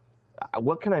medicine.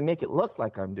 What can I make it look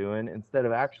like I'm doing instead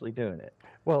of actually doing it?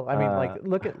 Well,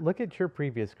 look at your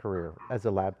previous career as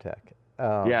a lab tech.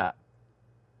 Yeah.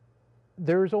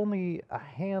 There's only a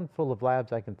handful of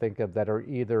labs I can think of that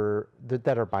are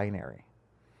that are binary.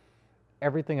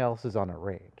 Everything else is on a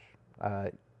range.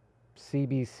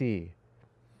 CBC.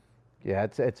 Yeah,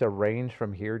 it's a range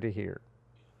from here to here.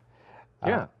 Uh,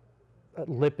 Yeah.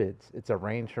 Lipids, it's a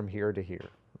range from here to here,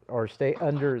 or stay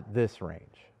under this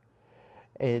range.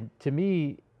 And to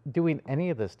me, doing any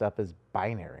of this stuff is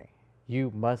binary.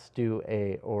 You must do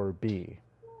A or B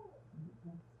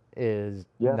is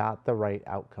Yeah. not the right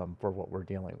outcome for what we're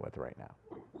dealing with right now.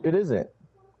 It isn't.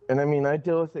 And I mean, I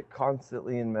deal with it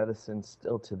constantly in medicine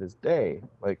still to this day.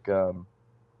 Like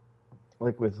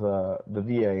with the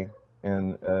VA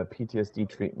and PTSD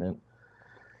treatment,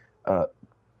 uh,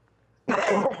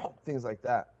 things like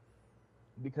that.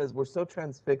 Because we're so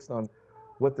transfixed on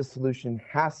what the solution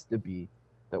has to be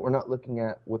that we're not looking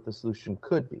at what the solution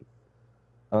could be.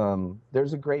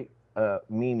 There's a great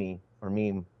meme,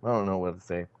 I don't know what to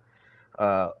say,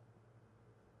 uh,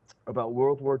 about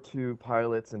World War II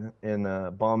pilots and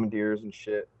bombardiers and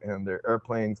shit, and their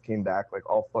airplanes came back like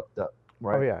all fucked up,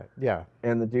 right? Oh yeah, yeah.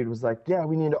 And the dude was like, yeah,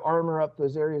 we need to armor up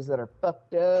those areas that are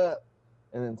fucked up.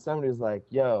 And then somebody was like,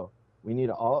 yo, we need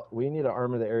to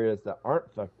armor the areas that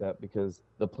aren't fucked up because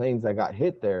the planes that got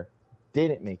hit there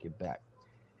didn't make it back.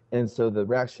 And so the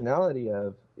rationality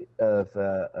of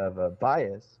a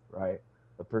bias, right,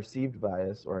 a perceived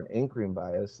bias or an anchoring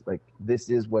bias, like this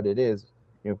is what it is,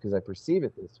 because I perceive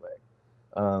it this way.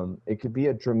 It could be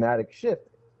a dramatic shift,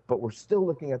 but we're still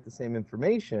looking at the same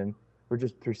information. We're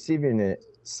just perceiving it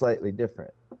slightly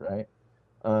different, right?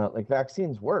 Like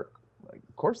vaccines work. Like,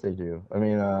 of course they do. I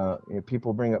mean,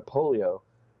 people bring up polio,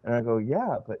 and I go,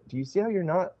 yeah, but do you see how you're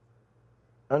not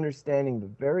understanding the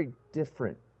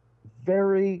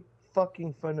very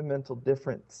fucking fundamental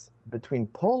difference between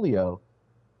polio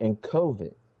and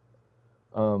COVID?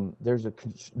 There's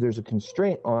a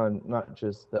constraint on not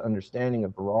just the understanding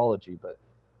of virology, but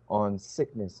on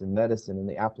sickness and medicine and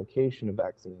the application of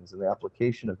vaccines and the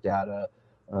application of data.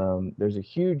 There's a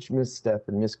huge misstep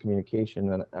and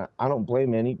miscommunication, and I don't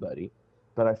blame anybody,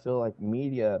 but I feel like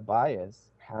media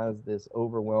bias has this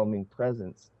overwhelming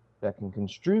presence that can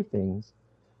construe things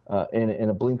in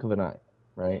a blink of an eye,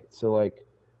 right? So like,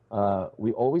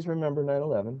 we always remember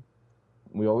 9/11.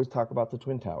 We always talk about the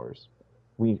Twin Towers.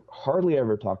 We hardly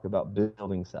ever talk about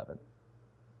Building 7.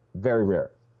 Very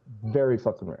rare. Very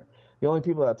fucking rare. The only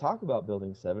people that talk about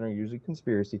Building 7 are usually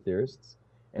conspiracy theorists.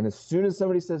 And as soon as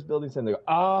somebody says Building 7, they go,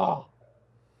 oh,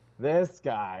 this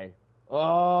guy.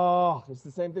 Oh, it's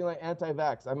the same thing like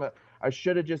anti-vax. I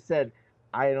should have just said,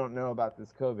 I don't know about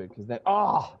this COVID, because then,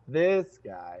 oh, this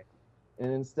guy.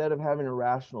 And instead of having a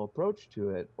rational approach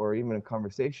to it, or even a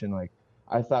conversation, like,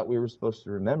 I thought we were supposed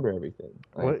to remember everything.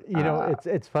 Like, well,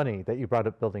 it's funny that you brought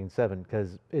up Building 7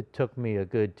 because it took me a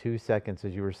good 2 seconds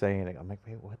as you were saying it. I'm like,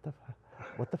 wait, what the fuck?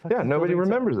 What the fuck? Yeah, nobody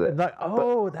remembers it. Like,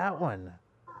 oh, that one.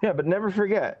 Yeah, but never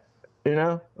forget.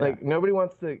 Like nobody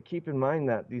wants to keep in mind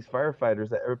that these firefighters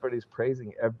that everybody's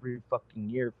praising every fucking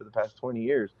year for the past 20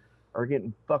 years are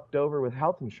getting fucked over with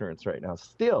health insurance right now.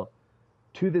 Still,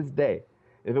 to this day,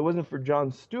 if it wasn't for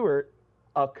Jon Stewart,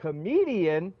 a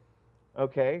comedian,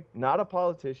 okay, not a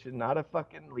politician, not a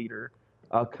fucking leader,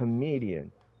 a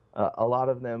comedian, a lot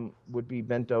of them would be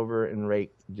bent over and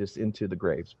raked just into the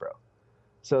graves, bro.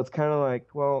 So it's kind of like,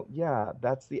 well, yeah,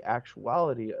 that's the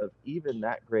actuality of even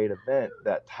that great event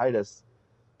that tied us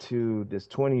to this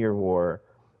 20-year war,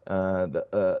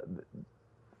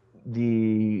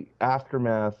 the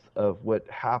aftermath of what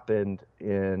happened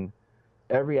in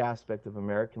every aspect of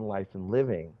American life and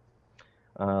living.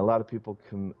 A lot of people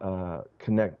can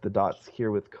connect the dots here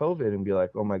with COVID and be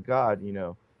like, oh my God,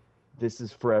 this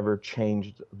has forever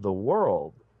changed the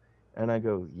world. And I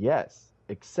go, yes,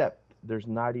 except there's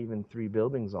not even 3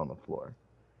 buildings on the floor.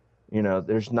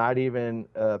 There's not even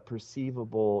a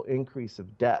perceivable increase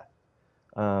of death.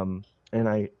 And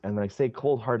I say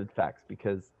cold-hearted facts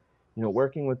because,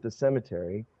 working with the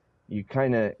cemetery, you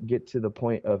kind of get to the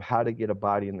point of how to get a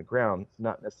body in the ground,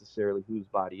 not necessarily whose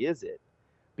body is it,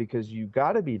 because you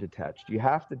got to be detached. You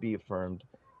have to be affirmed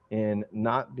in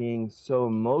not being so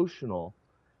emotional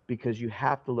because you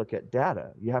have to look at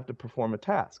data. You have to perform a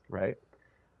task, right?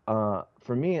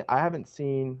 For me, I haven't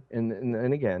seen,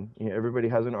 and again, everybody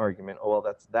has an argument. Oh, well,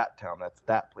 that's that town, that's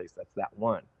that place, that's that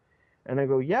one. And I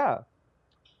go, yeah,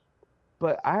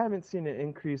 but I haven't seen an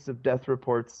increase of death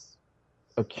reports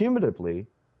accumulatively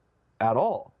at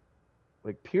all,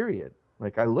 like period.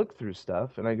 Like I look through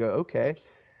stuff and I go, okay,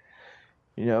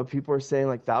 people are saying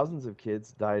like thousands of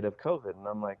kids died of COVID. And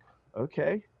I'm like,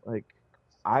 okay, like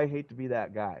I hate to be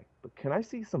that guy, but can I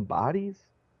see some bodies?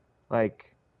 Like,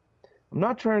 I'm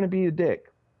not trying to be a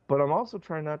dick, but I'm also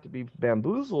trying not to be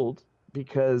bamboozled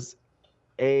because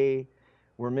A,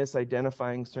 we're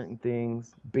misidentifying certain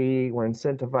things, B, we're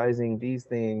incentivizing these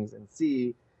things, and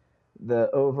C, the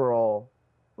overall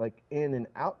like in and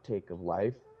outtake of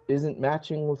life isn't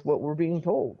matching with what we're being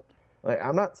told. Like,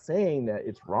 I'm not saying that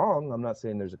it's wrong. I'm not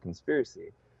saying there's a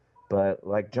conspiracy. But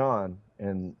like John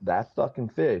and that fucking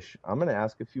fish, I'm gonna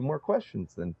ask a few more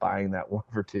questions than buying that one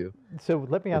for two So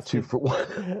let me or ask two you. for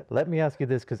one. Let me ask you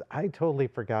this, because I totally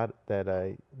forgot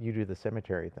that you do the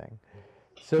cemetery thing.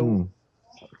 So Hmm.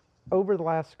 over the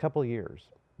last couple of years,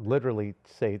 literally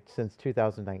say since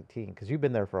 2019, because you've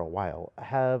been there for a while,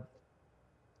 have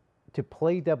to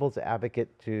play devil's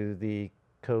advocate to the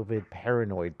COVID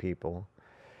paranoid people.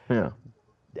 Yeah.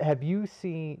 Have you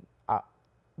seen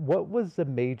what was the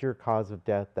major cause of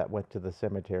death that went to the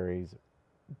cemeteries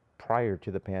prior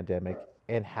to the pandemic,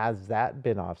 and has that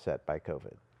been offset by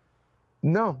COVID?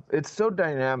 No, it's so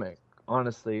dynamic,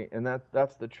 honestly, and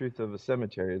that's the truth of a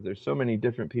cemetery. There's so many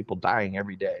different people dying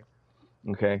every day.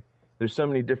 Okay, there's so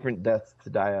many different deaths to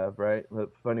die of, right? The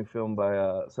funny film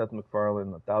by Seth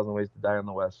MacFarlane, A Thousand Ways to Die in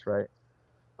the West, right?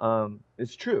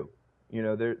 It's true. You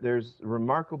know, there's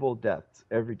remarkable deaths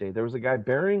every day. There was a guy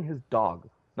burying his dog,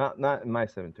 not in my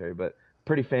cemetery, but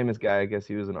pretty famous guy. I guess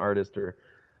he was an artist or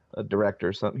a director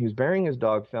or something. He was burying his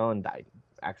dog, fell and died,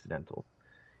 accidental.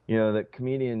 You know, that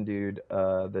comedian dude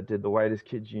that did The Whitest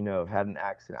Kids You Know had an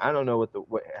accident. I don't know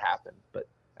what happened, but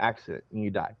accident and you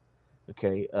die.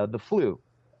 Okay, the flu.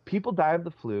 People die of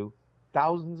the flu,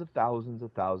 thousands of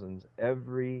thousands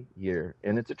every year,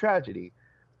 and it's a tragedy.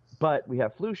 But we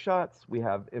have flu shots, we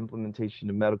have implementation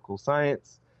of medical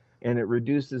science, and it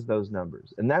reduces those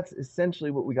numbers. And that's essentially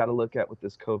what we got to look at with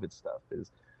this COVID stuff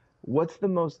is what's the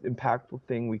most impactful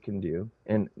thing we can do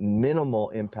and minimal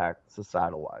impact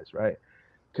societal wise, right?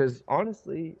 Because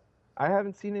honestly, I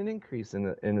haven't seen an increase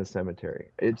in the cemetery.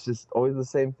 It's just always the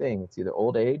same thing. It's either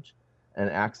old age, an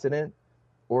accident,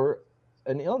 or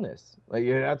an illness. Like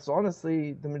yeah, that's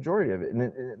honestly the majority of it.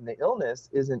 And the illness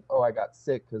isn't I got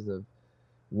sick because of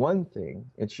one thing.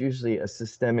 It's usually a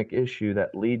systemic issue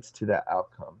that leads to that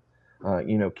outcome.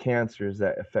 You know, cancers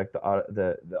that affect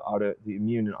the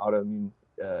immune and autoimmune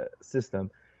system,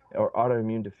 or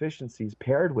autoimmune deficiencies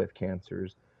paired with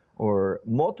cancers, or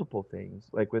multiple things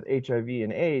like with HIV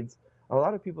and AIDS. A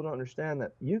lot of people don't understand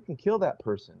that you can kill that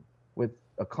person with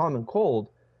a common cold,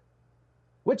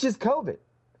 which is COVID.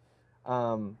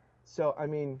 So, I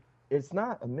mean, it's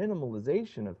not a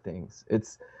minimalization of things.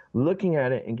 It's looking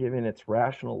at it and giving its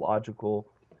rational, logical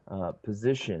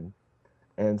position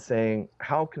and saying,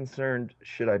 how concerned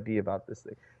should I be about this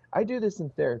thing? I do this in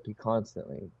therapy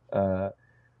constantly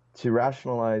to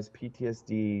rationalize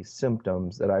PTSD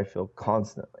symptoms that I feel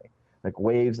constantly, like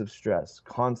waves of stress,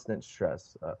 constant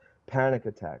stress, panic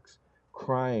attacks,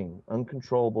 crying,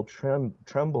 uncontrollable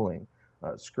trembling,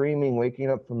 screaming, waking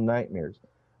up from nightmares,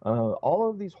 all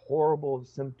of these horrible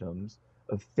symptoms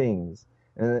of things.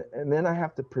 And then I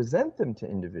have to present them to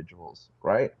individuals,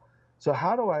 right? So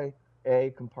how do I,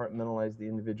 compartmentalize the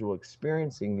individual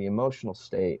experiencing the emotional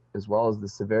state as well as the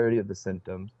severity of the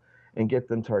symptoms and get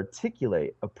them to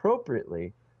articulate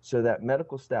appropriately so that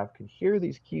medical staff can hear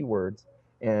these keywords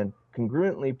and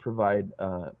congruently provide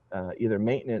either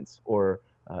maintenance or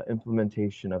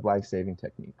implementation of life-saving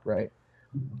technique, right?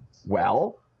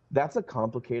 Well, that's a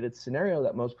complicated scenario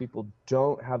that most people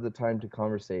don't have the time to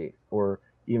conversate or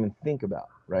even think about,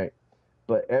 right?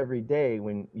 But every day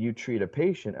when you treat a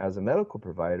patient as a medical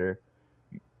provider,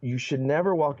 you should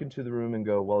never walk into the room and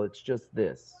go, well, it's just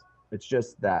this, it's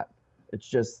just that, it's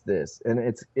just this. And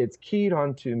it's keyed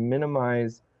on to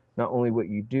minimize not only what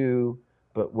you do,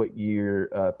 but what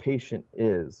your patient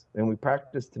is. And we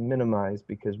practice to minimize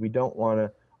because we don't want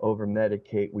to over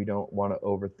medicate, we don't want to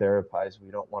over therapize, we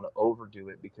don't want to overdo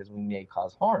it because we may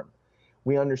cause harm.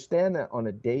 We understand that on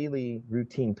a daily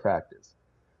routine practice.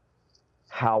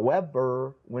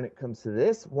 However, when it comes to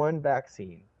this one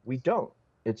vaccine, we don't.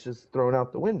 It's just thrown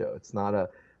out the window. It's not a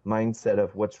mindset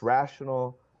of what's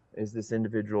rational. Is this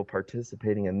individual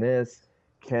participating in this?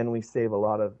 Can we save a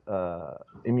lot of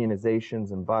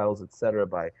immunizations and vials, et cetera,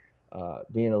 by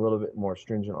being a little bit more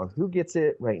stringent on who gets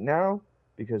it right now?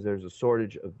 Because there's a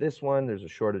shortage of this one, there's a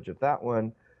shortage of that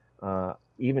one.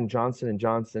 Even Johnson &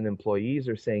 Johnson employees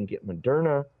are saying get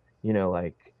Moderna. You know,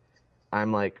 like,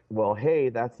 I'm like, well, hey,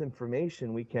 that's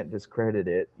information. We can't discredit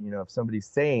it. You know, if somebody's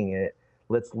saying it,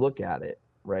 let's look at it,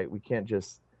 right? We can't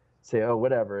just say, oh,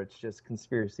 whatever, it's just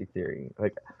conspiracy theory.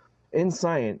 Like, in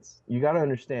science, you got to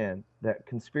understand that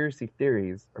conspiracy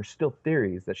theories are still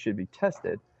theories that should be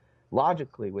tested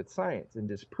logically with science and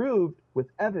disproved with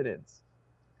evidence.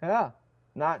 Yeah,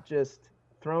 not just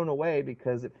thrown away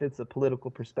because it fits a political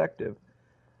perspective,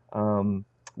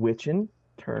 which in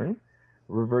turn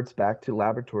reverts back to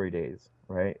laboratory days,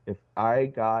 right? If I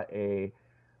got a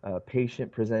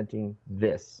patient presenting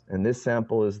this, and this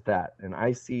sample is that, and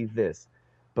I see this,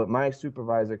 but my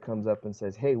supervisor comes up and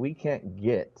says, hey, we can't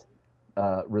get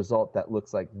a result that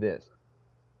looks like this,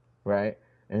 right?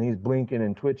 And he's blinking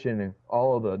and twitching, and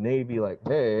all of the Navy like,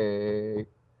 hey,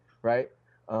 right?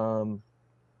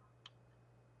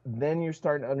 Then you're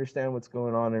starting to understand what's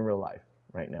going on in real life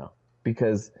right now.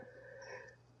 Because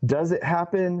does it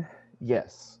happen?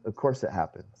 Yes, of course it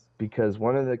happens. Because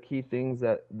one of the key things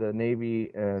that the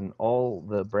Navy and all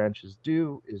the branches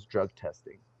do is drug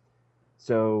testing.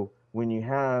 So when you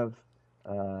have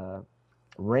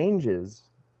ranges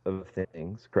of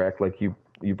things, correct? Like you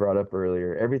brought up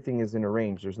earlier, everything is in a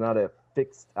range. There's not a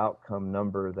fixed outcome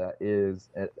number that is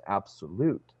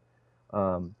absolute.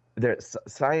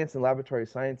 Science and laboratory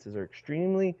sciences are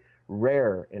extremely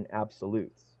rare in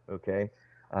absolutes, okay?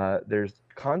 There's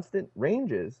constant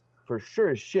ranges for sure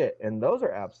as shit, and those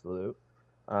are absolute,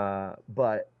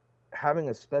 but having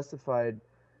a specified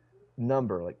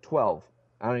number, like 12,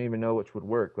 I don't even know which would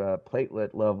work,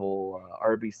 platelet level,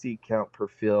 RBC count per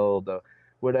field,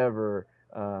 whatever,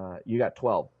 you got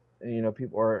 12. You know,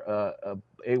 people are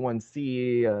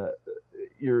A1C,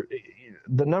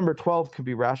 the number 12 could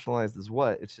be rationalized as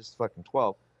what? It's just fucking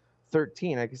 12.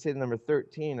 13, I could say the number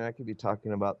 13, and I could be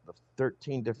talking about the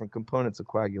 13 different components of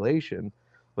coagulation.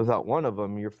 Without one of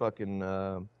them, you're fucking,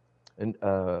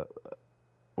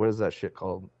 what is that shit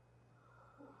called?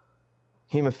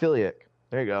 Hemophiliac.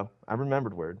 There you go. I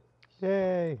remembered word.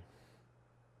 Yay.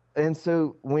 And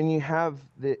so when you have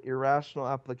the irrational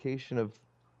application of,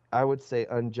 I would say,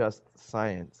 unjust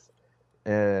science,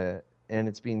 and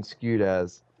it's being skewed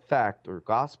as fact or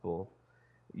gospel,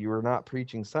 you're not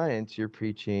preaching science, you're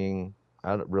preaching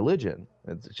religion.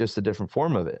 It's just a different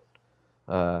form of it.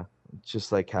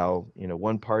 Just like how,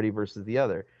 one party versus the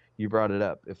other. You brought it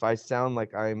up. If I sound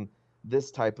like I'm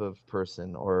this type of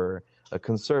person or a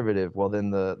conservative, well,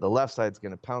 then the left side's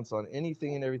going to pounce on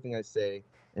anything and everything I say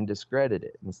and discredit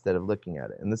it instead of looking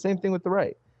at it. And the same thing with the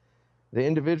right. The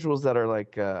individuals that are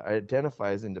like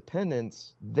identify as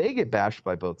independents, they get bashed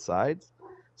by both sides.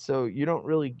 So you don't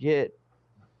really get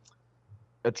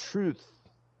a truth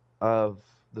of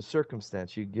the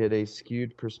circumstance. You get a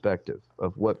skewed perspective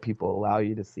of what people allow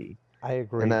you to see. I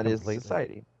agree. And that completely. is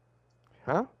society.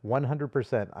 Huh?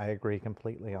 100%. I agree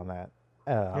completely on that.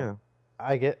 Yeah.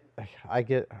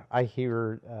 I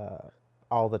hear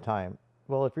all the time,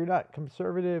 well, if you're not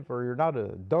conservative or you're not a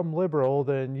dumb liberal,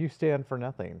 then you stand for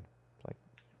nothing. It's like,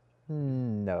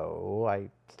 no, I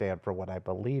stand for what I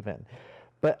believe in.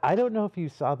 But I don't know if you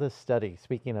saw this study,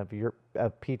 speaking of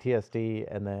PTSD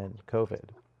and then COVID.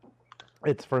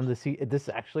 It's from this is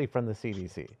actually from the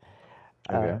CDC.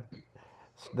 Okay.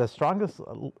 The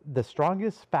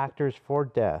strongest factors for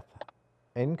death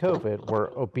in COVID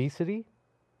were obesity,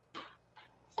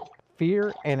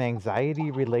 fear and anxiety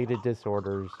related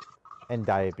disorders, and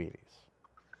diabetes.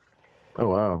 Oh,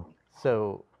 wow.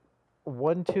 So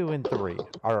 1, 2, and 3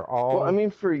 are all. Well, I mean,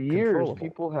 for years,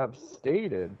 people have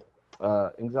stated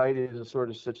anxiety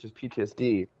disorders such as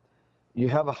PTSD. You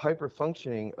have a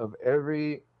hyperfunctioning of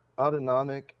every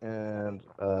autonomic and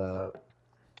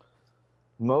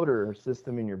motor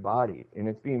system in your body, and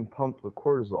it's being pumped with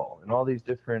cortisol and all these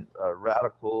different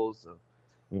radicals of,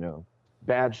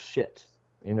 bad shit.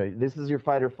 This is your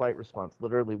fight or flight response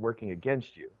literally working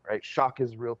against you, right? Shock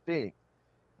is a real thing.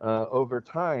 Over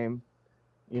time,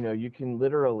 you can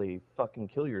literally fucking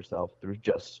kill yourself through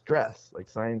just stress. Like,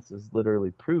 science has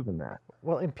literally proven that.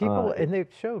 Well, and people, and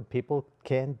they've showed people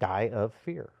can die of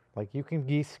fear. Like, you can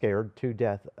be scared to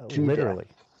death, literally.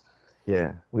 Death.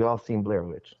 Yeah, we all seen Blair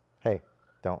Witch. Hey,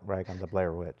 don't rag on the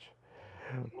Blair Witch.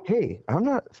 Hey, I'm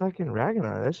not fucking ragging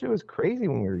on it. That shit was crazy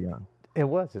when we were young. It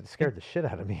was. It scared the shit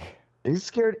out of me. It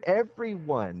scared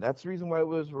everyone. That's the reason why it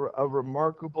was a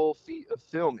remarkable feat of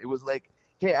film. It was like,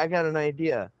 hey, I got an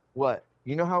idea. What?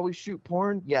 You know how we shoot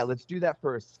porn? Yeah, let's do that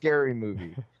for a scary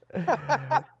movie.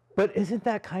 But isn't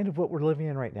that kind of what we're living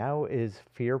in right now, is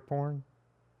fear porn?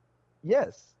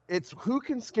 Yes. It's who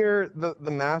can scare the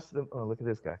mass. Oh, look at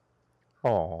this guy.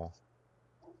 Oh.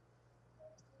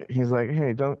 He's like,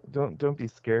 hey, don't be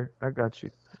scared. I got you.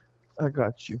 I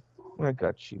got you. I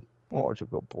got you. Oh, you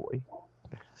good boy.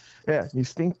 Yeah, you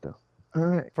stink though. All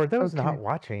right. For those not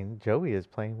watching, Joey is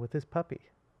playing with his puppy.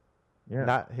 Yeah.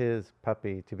 Not his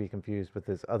puppy to be confused with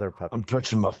his other puppy. I'm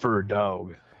touching my fur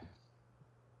dog.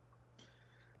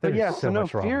 But yeah, so no,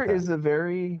 fear is a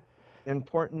very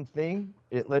important thing.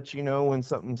 It lets you know when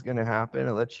something's going to happen.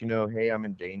 It lets you know, hey, I'm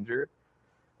in danger.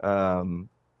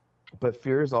 But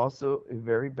fear is also a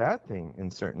very bad thing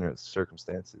in certain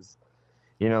circumstances.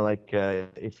 Like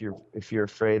if you're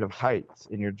afraid of heights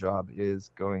and your job is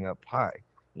going up high,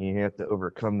 You have to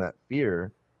overcome that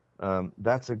fear.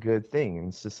 That's a good thing.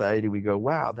 In society, we go,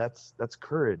 wow, that's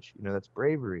courage. That's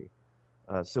bravery.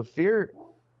 So fear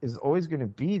is always going to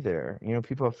be there.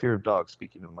 People have fear of dogs.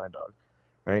 Speaking of my dog,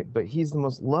 right? But he's the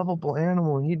most lovable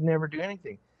animal, and he'd never do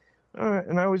anything.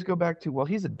 And I always go back to, well,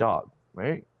 he's a dog,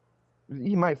 right?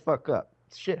 He might fuck up.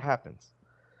 Shit happens.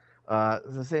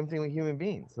 It's the same thing with human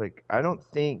beings. Like, I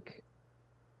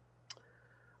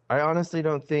honestly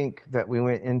don't think that we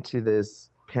went into this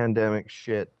pandemic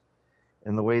shit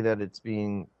and the way that it's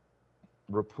being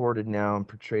reported now and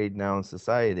portrayed now in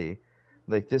society,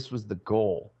 like this was the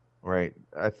goal, right?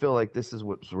 I feel like this is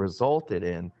what's resulted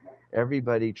in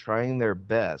everybody trying their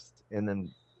best, and then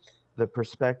the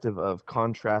perspective of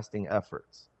contrasting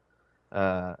efforts.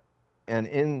 Uh, and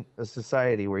in a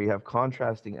society where you have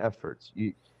contrasting efforts,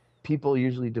 people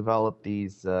usually develop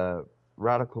these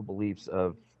radical beliefs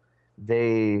of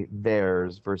they,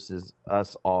 theirs versus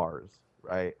us, ours,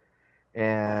 right?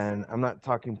 And I'm not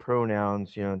talking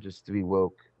pronouns, just to be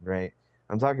woke, right?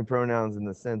 I'm talking pronouns in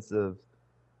the sense of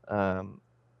um,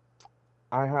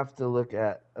 I have to look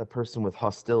at a person with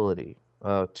hostility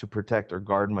to protect or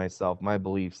guard myself, my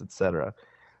beliefs, etc.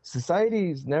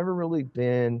 Society's never really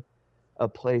been a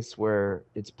place where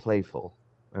it's playful,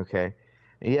 okay?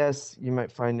 Yes, you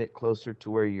might find it closer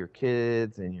to where your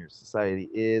kids and your society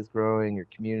is growing, your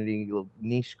community, little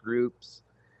niche groups.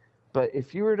 But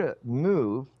if you were to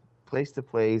move place to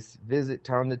place, visit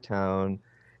town to town,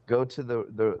 go to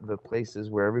the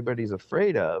places where everybody's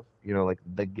afraid of, like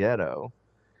the ghetto,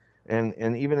 and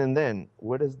even and then,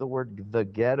 what does the word the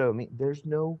ghetto mean? There's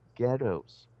no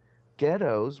ghettos.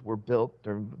 Ghettos were built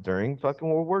during fucking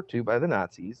World War II by the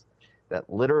Nazis, that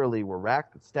literally were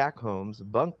rack stack homes,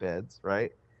 bunk beds,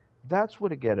 right? That's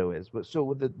what a ghetto is. But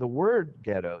so the word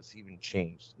ghettos even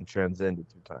changed and transcended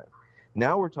through time.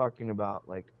 Now we're talking about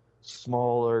like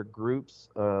smaller groups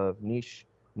of niche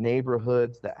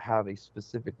neighborhoods that have a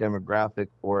specific demographic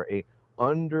or a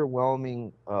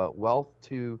underwhelming wealth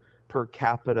to per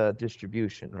capita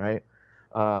distribution, right?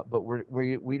 But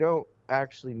we don't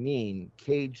actually mean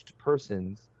caged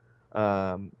persons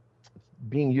um,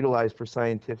 being utilized for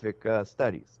scientific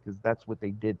studies, because that's what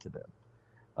they did to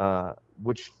them,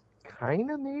 which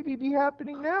kind of maybe be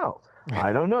happening now.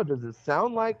 I don't know. Does it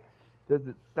sound like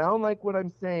what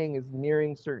I'm saying is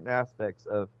nearing certain aspects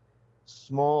of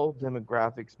small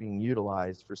demographics being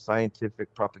utilized for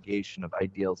scientific propagation of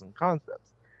ideals and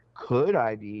concepts? Could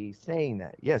I be saying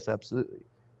that? Yes, absolutely.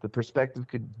 The perspective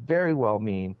could very well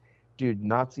mean, dude,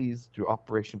 Nazis through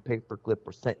Operation Paperclip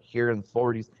were sent here in the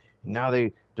 40s. And now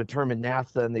they determined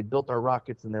NASA and they built our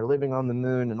rockets and they're living on the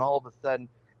moon. And all of a sudden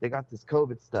they got this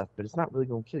COVID stuff, but it's not really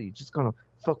going to kill you. It's just going to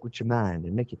fuck with your mind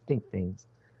and make you think things.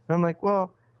 And I'm like,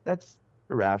 well, that's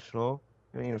irrational.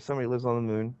 I mean, if somebody lives on the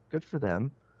moon, good for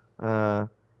them. Uh,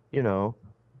 you know,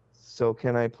 so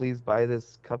can I please buy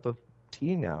this cup of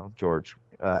tea now, George,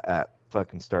 at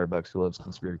fucking Starbucks, who loves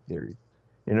conspiracy theories?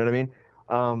 You know what I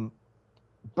mean?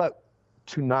 But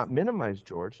to not minimize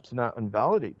George, to not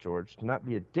invalidate George, to not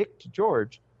be a dick to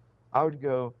George, I would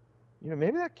go,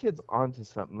 maybe that kid's onto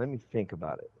something. Let me think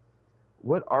about it.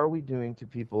 What are we doing to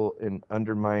people in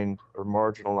undermined or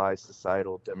marginalized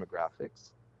societal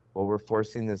demographics? Well, we're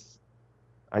forcing this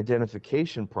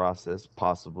identification process,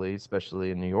 possibly,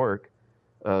 especially in New York,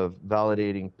 of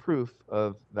validating proof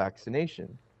of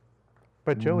vaccination.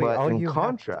 But Joey, But all in you have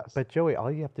contrast, but Joey,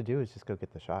 all you have to do is just go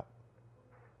get the shot,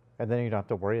 and then you don't have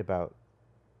to worry about.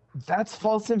 that's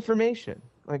false information.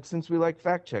 Like, since we like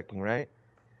fact checking, right?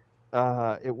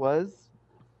 It was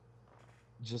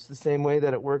just the same way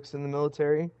that it works in the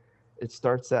military. It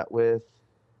starts out with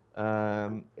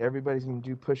everybody's going to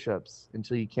do push-ups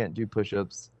until you can't do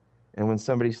push-ups. And when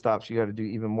somebody stops, you got to do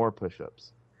even more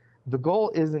push-ups. The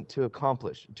goal isn't to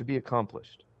be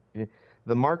accomplished.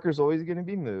 The marker's always going to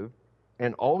be moved.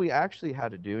 And all we actually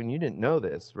had to do, and you didn't know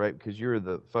this, right? Because you were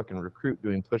the fucking recruit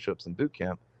doing push-ups in boot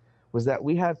camp, was that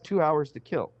we have 2 hours to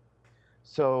kill.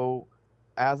 So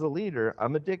as a leader,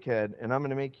 I'm a dickhead, and I'm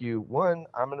going to make you, one,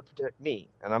 I'm going to protect me,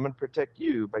 and I'm going to protect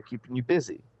you by keeping you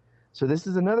busy. So this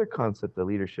is another concept of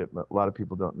leadership a lot of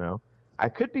people don't know. I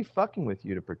could be fucking with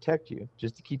you to protect you,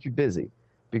 just to keep you busy,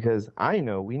 because I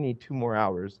know we need 2 more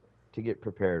hours to get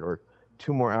prepared, or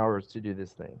 2 more hours to do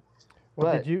this thing.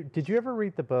 Well, But did you ever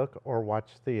read the book or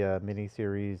watch the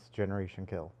miniseries Generation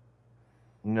Kill?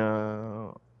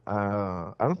 no,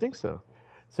 I don't think so.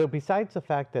 So besides the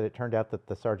fact that it turned out that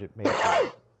the sergeant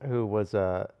major, who was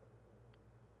I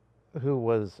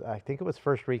think it was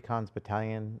First Recon's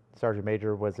battalion sergeant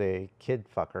major, was a kid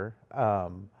fucker.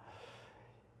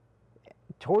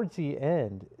 towards the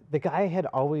end, the guy had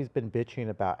always been bitching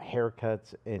about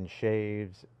haircuts and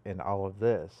shaves and all of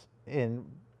this. And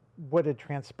what had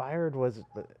transpired was,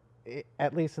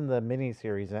 at least in the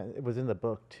miniseries, and it was in the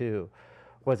book too,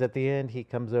 was at the end he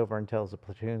comes over and tells the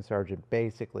platoon sergeant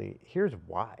basically, here's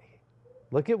why.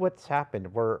 Look at what's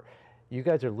happened. Where you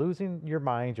guys are losing your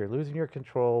minds, you're losing your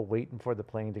control, waiting for the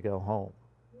plane to go home.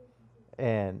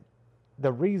 And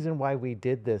the reason why we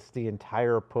did this, the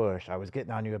entire push, I was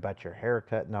getting on you about your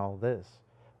haircut and all this,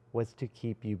 was to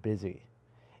keep you busy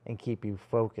and keep you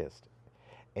focused.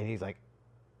 And he's like,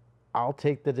 I'll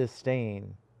take the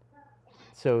disdain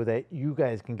so that you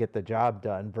guys can get the job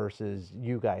done versus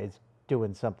you guys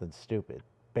doing something stupid,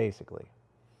 basically.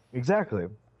 Exactly.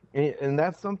 And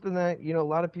that's something that, a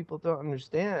lot of people don't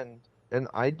understand. And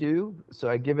I do. So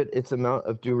I give it its amount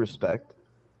of due respect.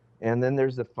 And then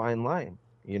there's a fine line,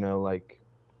 like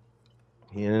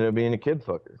he ended up being a kid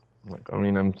fucker. Like,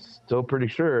 I'm still pretty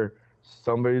sure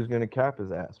somebody's going to cap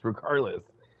his ass regardless.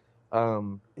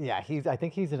 Yeah, I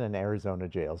think he's in an Arizona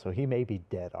jail, so he may be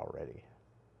dead already.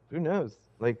 Who knows?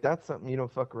 Like, that's something you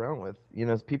don't fuck around with.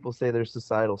 People say there's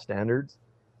societal standards.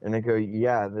 And I go,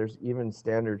 yeah, there's even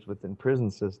standards within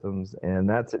prison systems, and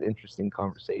that's an interesting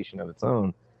conversation of its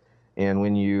own. And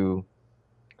when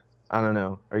I don't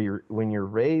know, when you're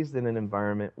raised in an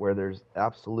environment where there's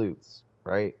absolutes,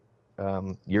 right?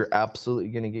 You're absolutely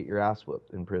going to get your ass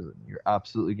whooped in prison. You're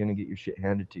absolutely going to get your shit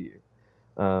handed to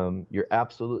you. You're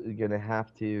absolutely going to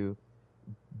have to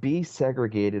be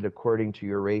segregated according to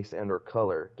your race and or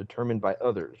color, determined by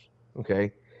others.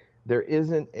 Okay, there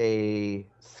isn't a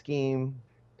scheme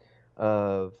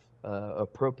of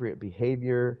appropriate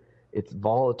behavior. It's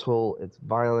volatile, it's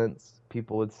violence.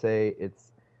 People would say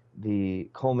it's the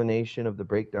culmination of the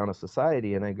breakdown of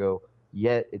society, and I go,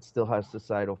 yet it still has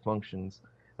societal functions,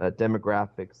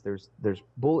 demographics. There's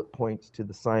bullet points to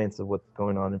the science of what's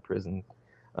going on in prison.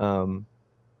 And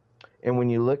when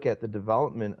you look at the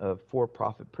development of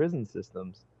for-profit prison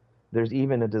systems, there's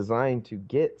even a design to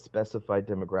get specified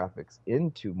demographics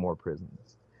into more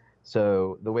prisons.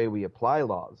 So the way we apply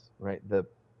laws, right, the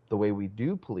way we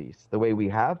do police, the way we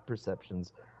have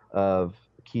perceptions of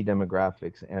key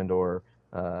demographics and or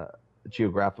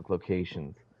geographic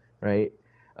locations, right?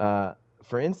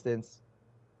 For instance,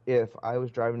 if I was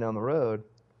driving down the road,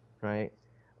 right,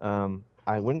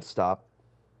 I wouldn't stop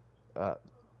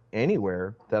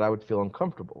anywhere that I would feel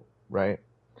uncomfortable, right?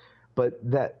 But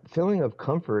that feeling of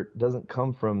comfort doesn't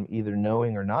come from either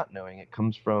knowing or not knowing. It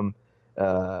comes from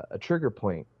a trigger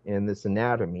point in this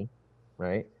anatomy,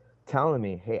 right? Telling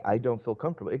me, hey, I don't feel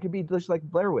comfortable. It could be just like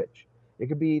Blair Witch. It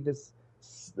could be this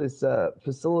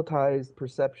facilitized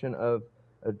perception of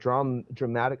a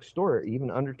dramatic story,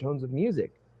 even undertones of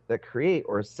music that create,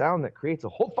 or a sound that creates a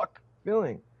whole fuck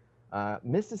feeling.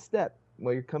 Miss a step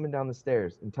while you're coming down the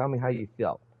stairs and tell me how you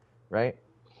felt, right?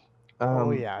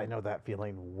 Oh yeah, I know that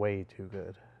feeling way too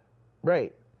good.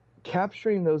 Right.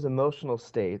 Capturing those emotional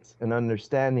states and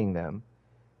understanding them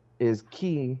is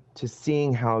key to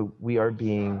seeing how we are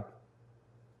being,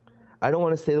 I don't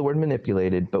want to say the word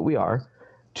manipulated, but we are,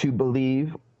 to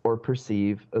believe or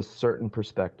perceive a certain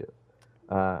perspective.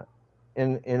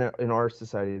 In our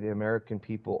society, the American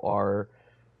people are,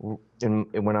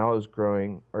 when I was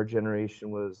growing, our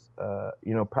generation was,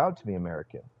 proud to be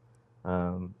American.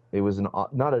 It was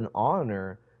not an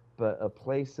honor, but a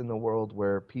place in the world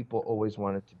where people always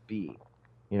wanted to be.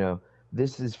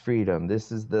 This is freedom.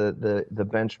 This is the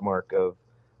benchmark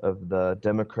of the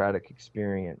democratic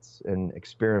experience and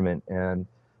experiment and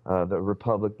the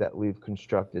republic that we've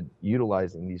constructed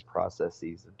utilizing these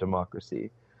processes of democracy.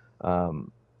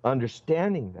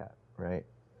 Understanding that, right?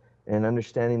 And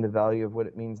understanding the value of what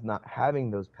it means not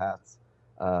having those paths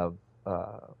of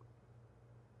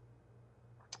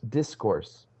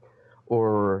discourse,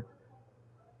 or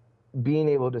being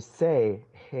able to say,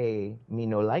 hey, me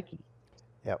no likey.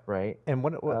 Yep. Right. And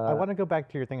I want to go back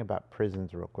to your thing about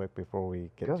prisons real quick before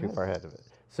we get too far ahead of it.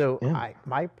 So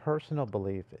my personal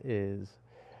belief is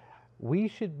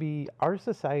our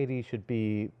society should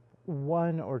be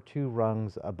one or two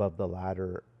rungs above the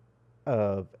ladder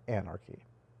of anarchy,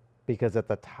 because at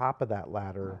the top of that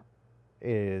ladder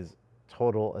is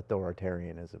total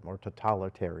authoritarianism or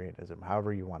totalitarianism,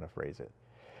 however you want to phrase it.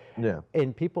 Yeah.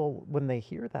 And people, when they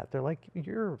hear that, they're like,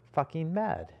 you're fucking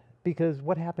mad. Because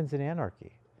what happens in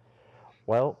anarchy?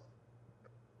 Well,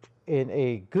 in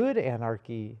a good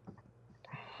anarchy,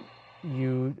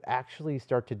 you actually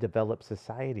start to develop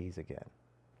societies again.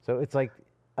 So it's like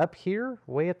up here,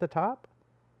 way at the top,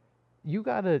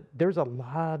 there's a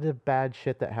lot of bad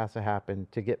shit that has to happen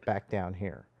to get back down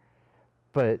here.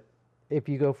 But if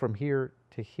you go from here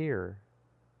to here,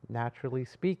 naturally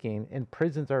speaking, and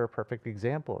prisons are a perfect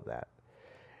example of that.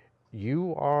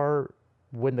 You are,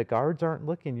 when the guards aren't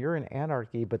looking, you're in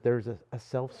anarchy, but there's a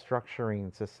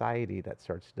self-structuring society that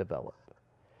starts to develop.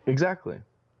 Exactly.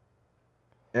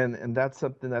 And that's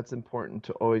something that's important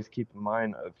to always keep in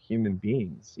mind of human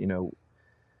beings.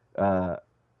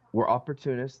 We're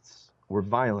opportunists, we're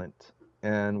violent,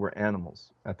 and we're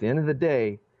animals. At the end of the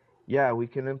day, yeah, we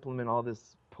can implement all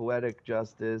this poetic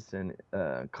justice and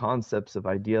concepts of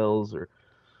ideals or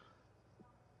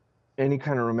any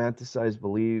kind of romanticized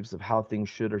beliefs of how things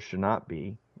should or should not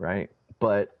be, right?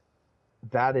 But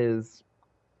that is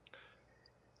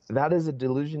a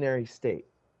delusionary state,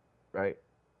 right?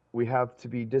 We have to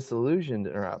be disillusioned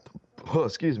in our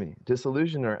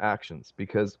disillusioned in our actions,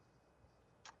 because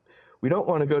we don't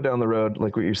want to go down the road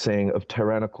like what you're saying of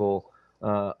tyrannical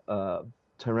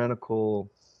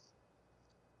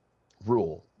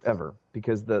rule ever,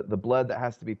 because the blood that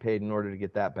has to be paid in order to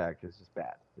get that back is just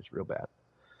bad. It's real bad.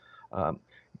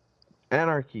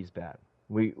 Anarchy's bad.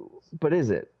 But is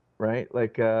it, right?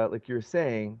 Like you're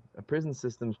saying, a prison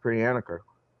system's pretty anarchical,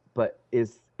 but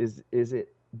is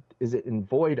it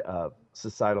void of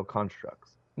societal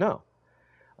constructs? No.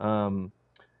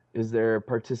 Is there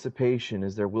participation?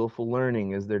 Is there willful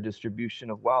learning? Is there distribution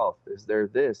of wealth? Is there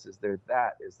this? Is there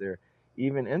that? Is there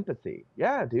even empathy?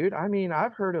 Yeah, dude. I mean,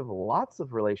 I've heard of lots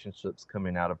of relationships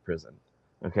coming out of prison.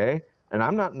 Okay, and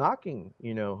I'm not knocking,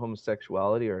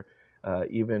 homosexuality or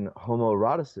even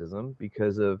homoeroticism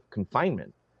because of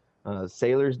confinement.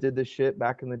 Sailors did this shit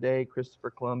back in the day. Christopher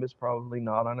Columbus probably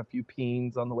gnawed on a few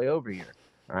peens on the way over here.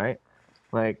 All right,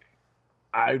 like,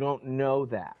 I don't know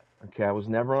that. Okay, I was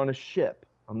never on a ship.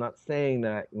 I'm not saying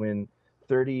that when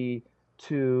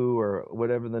 32 or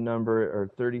whatever the number, or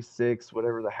 36,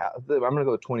 whatever I'm gonna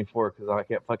go with 24 because I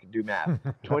can't fucking do math.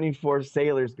 24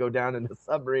 sailors go down in the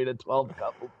submarine and 12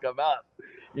 couples come up.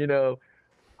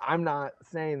 I'm not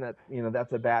saying that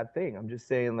that's a bad thing. I'm just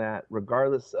saying that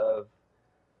regardless of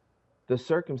the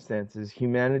circumstances,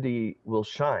 humanity will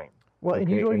shine. Well, okay?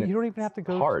 and you don't even have to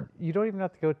go hard. You don't even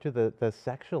have to go to the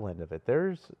sexual end of it.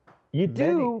 You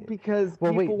do, because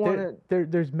people want to.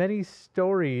 There's many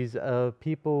stories of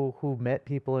people who met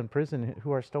people in prison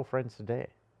who are still friends today.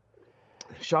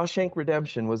 Shawshank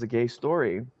Redemption was a gay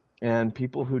story, and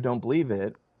people who don't believe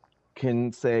it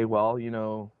can say, well,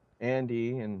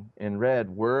 Andy and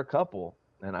Red were a couple,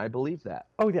 and I believe that.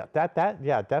 Oh yeah,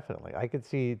 yeah, definitely. I could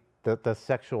see the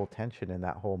sexual tension in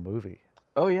that whole movie.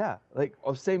 Oh yeah, like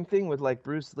same thing with like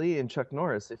Bruce Lee and Chuck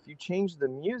Norris. If you change the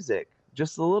music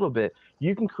just a little bit,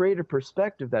 you can create a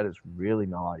perspective that is really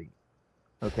naughty.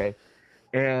 Okay,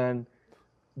 and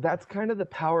that's kind of the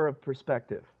power of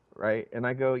perspective, right? And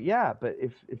I go, yeah, but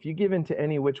if you give into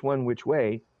any which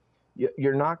way,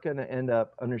 you're not going to end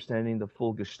up understanding the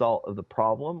full gestalt of the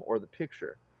problem or the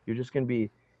picture. You're just going to be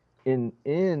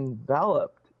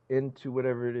enveloped into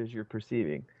whatever it is you're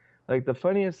perceiving. Like, the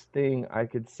funniest thing I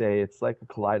could say, it's like a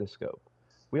kaleidoscope.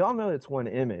 We all know it's one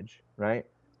image, right?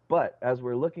 But as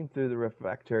we're looking through the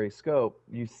refractory scope,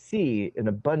 you see an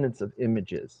abundance of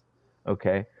images,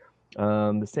 okay?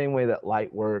 The same way that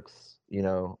light works,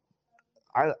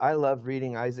 I love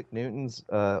reading Isaac Newton's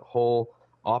whole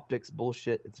optics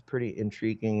bullshit. It's pretty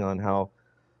intriguing on how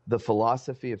the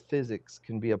philosophy of physics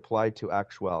can be applied to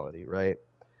actuality, right?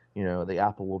 The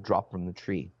apple will drop from the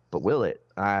tree, but will it?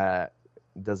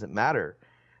 Doesn't matter.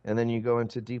 And then you go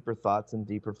into deeper thoughts and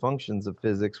deeper functions of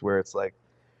physics where it's like,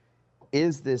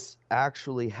 is this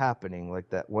actually happening? Like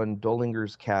that one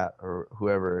Dollinger's cat or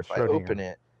whoever, if I open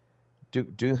it,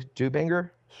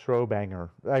 Dubanger? Schrodinger.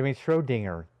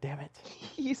 Damn it.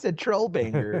 He said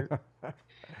Trollbanger.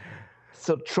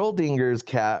 So Trolldinger's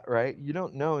cat, right? You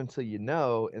don't know until you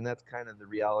know, and that's kind of the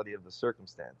reality of the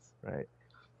circumstance, right?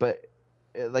 But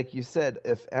like you said,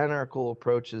 if anarchical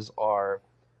approaches are,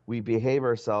 we behave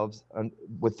ourselves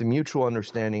with the mutual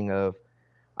understanding of,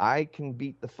 I can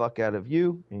beat the fuck out of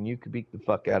you and you can beat the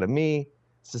fuck out of me,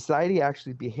 society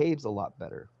actually behaves a lot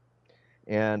better.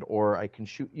 Or I can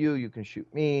shoot you, you can shoot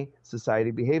me, society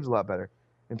behaves a lot better.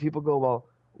 And people go, well,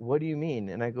 what do you mean?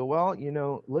 And I go, well,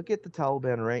 look at the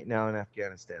Taliban right now in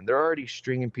Afghanistan. They're already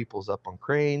stringing peoples up on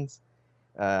cranes.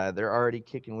 They're already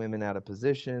kicking women out of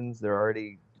positions.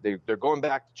 They're going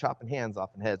back to chopping hands off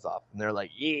and heads off. And they're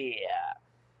like, yeah.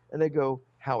 And they go,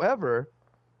 however,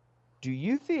 do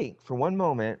you think for one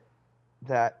moment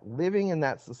that living in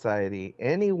that society,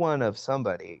 any one of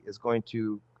somebody is going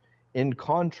to, in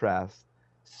contrast,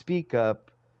 speak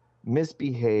up,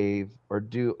 misbehave, or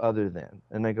do other than?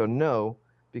 And I go, no,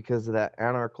 because of that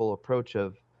anarchical approach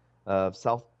of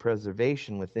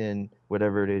self-preservation within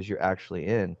whatever it is you're actually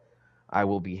in. I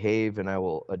will behave and I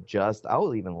will adjust. I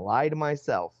will even lie to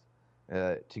myself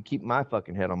to keep my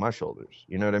fucking head on my shoulders.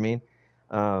 You know what I mean?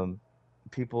 Um,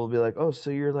 People will be like, "Oh, so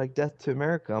you're like death to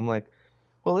America?" I'm like,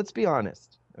 "Well, let's be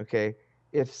honest, okay?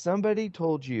 If somebody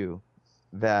told you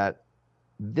that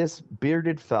this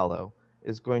bearded fellow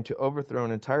is going to overthrow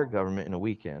an entire government in a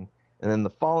weekend, and then the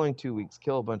following 2 weeks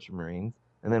kill a bunch of Marines,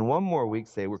 and then one more week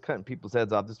say we're cutting people's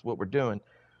heads off, this is what we're doing,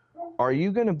 are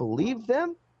you going to believe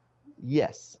them?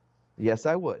 Yes. Yes,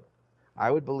 I would.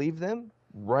 I would believe them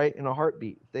right in a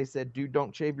heartbeat. If they said, dude,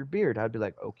 don't shave your beard, I'd be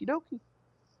like, okie dokie.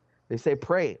 They say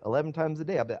pray 11 times a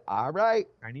day. I'll be like, all right,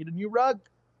 I need a new rug.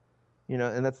 You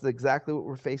know, and that's exactly what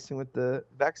we're facing with the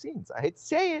vaccines. I hate to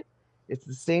say it. It's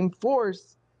the same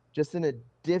force, just in a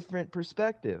different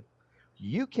perspective.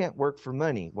 You can't work for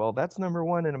money. Well, that's number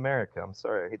one in America. I'm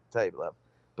sorry, I hate to tell you, love,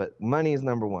 but money is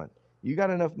number one. You got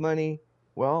enough money,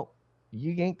 well,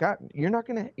 you're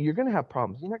gonna have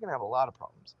problems. You're not gonna have a lot of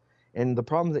problems. And the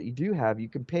problems that you do have, you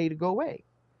can pay to go away.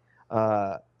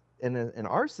 Uh, in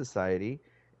our society,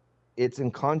 it's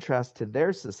in contrast to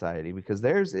their society because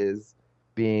theirs is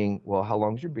being, well, how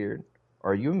long's your beard?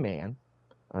 Are you a man?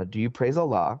 Do you praise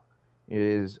Allah?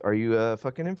 Are you a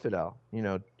fucking infidel? You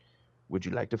know, would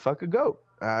you like to fuck a goat?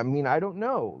 I mean, I don't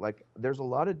know. Like, there's a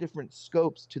lot of different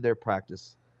scopes to their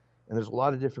practice, and there's a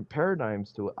lot of different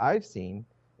paradigms to what I've seen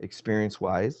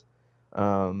experience-wise,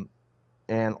 um,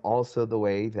 and also the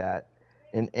way that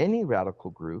in any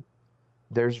radical group,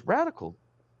 there's radical,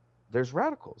 there's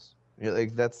radicals. You know,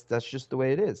 like that's just the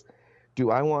way it is.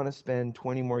 Do I want to spend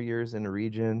 20 more years in a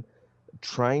region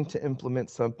trying to implement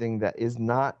something that is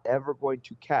not ever going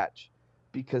to catch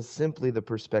because simply the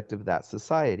perspective of that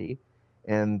society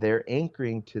and they're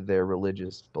anchoring to their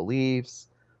religious beliefs,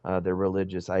 their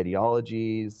religious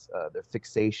ideologies, their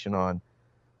fixation on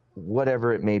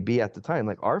whatever it may be at the time.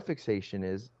 Like our fixation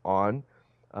is on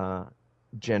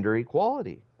gender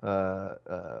equality,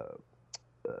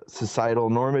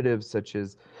 societal normatives such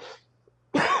as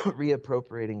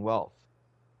reappropriating wealth,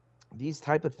 these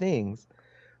type of things,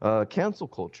 cancel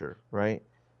culture, right?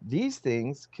 These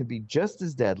things can be just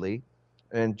as deadly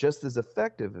and just as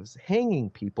effective as hanging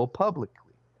people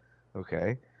publicly.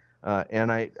 Okay,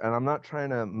 and I'm not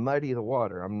trying to muddy the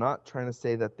water. I'm not trying to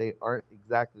say that they aren't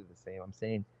exactly the same. I'm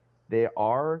saying they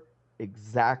are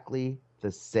exactly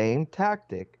the same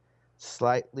tactic,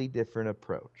 slightly different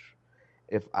approach.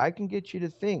 If I can get you to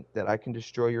think that I can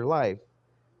destroy your life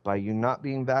by you not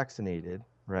being vaccinated,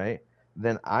 right?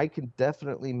 Then I can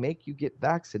definitely make you get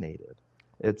vaccinated.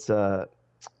 It's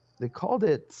they called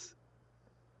it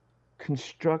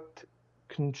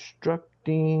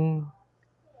constructing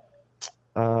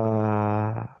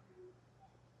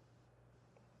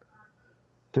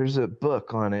there's a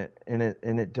book on it, and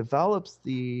it develops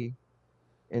the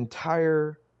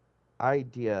entire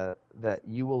idea that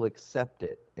you will accept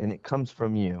it and it comes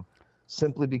from you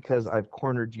simply because I've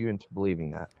cornered you into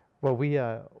believing that. Well,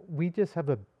 we just have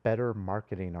a better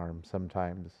marketing arm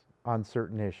sometimes on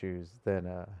certain issues than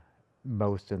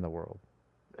most in the world.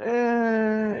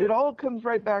 It all comes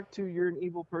right back to you're an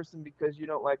evil person because you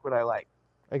don't like what I like.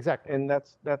 Exactly. And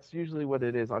that's usually what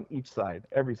it is on each side,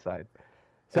 every side.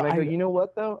 So And I go, I you know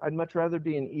what though? I'd much rather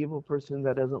be an evil person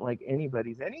that doesn't like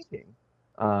anybody's anything,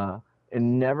 uh,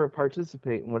 and never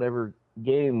participate in whatever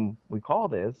game we call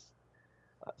this,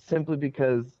 simply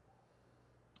because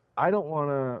I don't want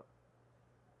to.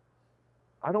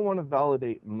 I don't want to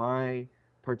validate my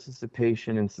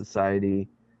participation in society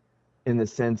in the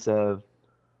sense of,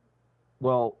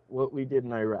 well, what we did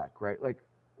in Iraq, right? Like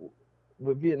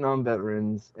what Vietnam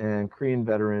veterans and Korean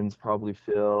veterans probably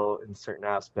feel in certain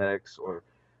aspects, or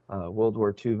World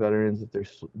War II veterans if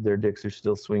their dicks are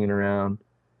still swinging around.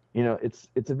 You know,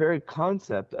 it's a very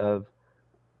concept of,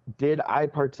 did I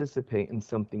participate in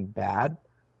something bad?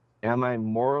 Am I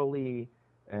morally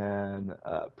and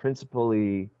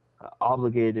principally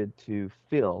obligated to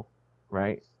feel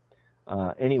right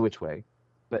any which way?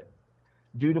 But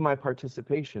due to my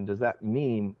participation, does that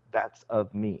mean that's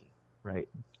of me, right?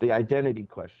 The identity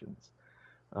questions.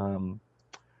 Um,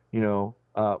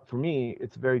 for me,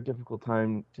 it's a very difficult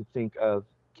time to think of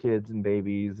kids and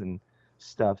babies and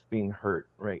stuff being hurt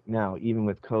right now, even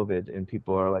with COVID. And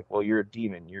people are like, well, you're a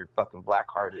demon. You're fucking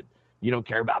black-hearted. You don't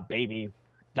care about babies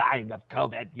dying of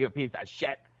COVID. You're a piece of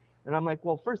shit. And I'm like,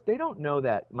 well, first, they don't know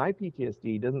that my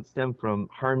PTSD doesn't stem from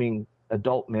harming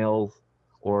adult males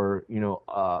or,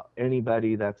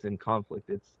 anybody that's in conflict.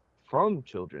 It's from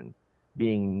children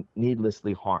being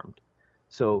needlessly harmed.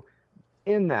 So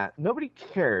in that, nobody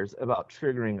cares about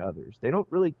triggering others. They don't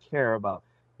really care about,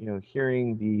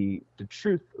 hearing the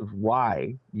truth of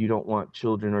why you don't want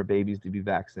children or babies to be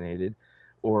vaccinated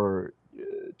or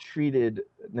treated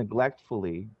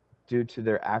neglectfully due to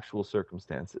their actual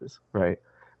circumstances, right?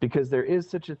 Because there is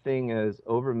such a thing as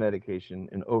over medication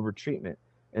and over treatment,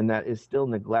 and that is still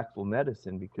neglectful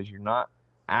medicine because you're not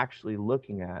actually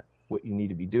looking at what you need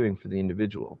to be doing for the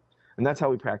individual. And that's how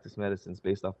we practice medicines,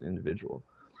 based off the individual.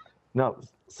 Now,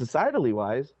 societally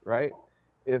wise, right?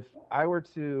 If I were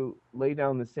to lay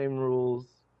down the same rules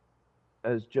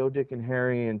as Joe, Dick, and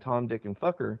Harry and Tom, Dick, and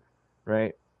Fucker,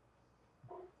 right?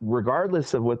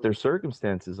 Regardless of what their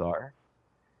circumstances are,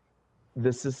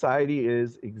 the society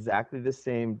is exactly the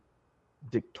same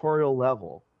dictatorial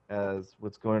level as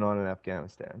what's going on in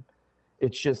Afghanistan.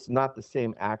 It's just not the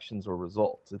same actions or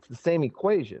results. It's the same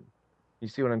equation. You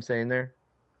see what I'm saying there?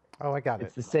 Oh, I got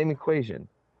It's it. the same equation,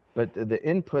 but the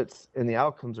inputs and the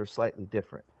outcomes are slightly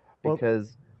different Well,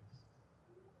 because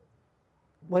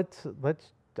let's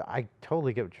I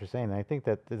totally get what you're saying. I think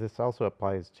that this also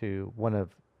applies to one of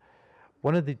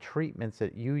the treatments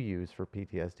that you use for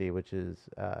PTSD, which is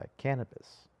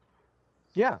cannabis.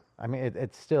 yeah, I mean,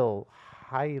 it's still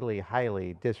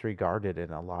highly disregarded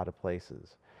in a lot of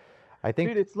places. I think,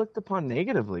 dude, it's looked upon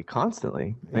negatively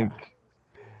constantly. yeah. Like,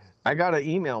 I got an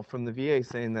email from the VA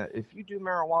saying that if you do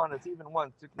marijuana even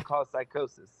once, it can cause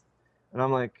psychosis. And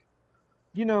I'm like,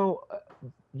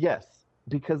 yes,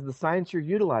 because the science you're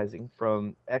utilizing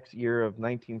from X year of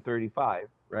 1935,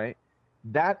 right?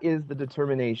 That is the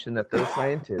determination that those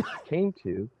scientists came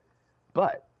to.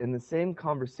 But in the same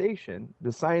conversation,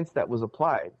 the science that was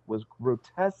applied was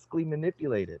grotesquely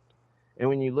manipulated. And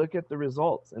when you look at the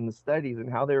results and the studies and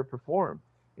how they were performed,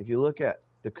 if you look at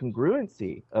the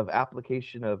congruency of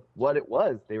application of what it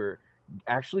was they were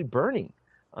actually burning,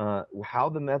 how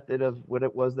the method of what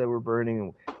it was they were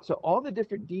burning. So all the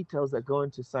different details that go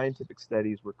into scientific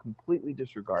studies were completely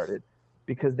disregarded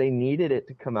because they needed it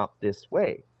to come out this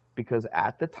way. Because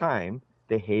at the time,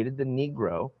 they hated the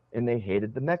Negro and they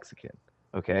hated the Mexican,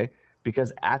 okay?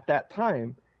 Because at that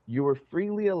time, you were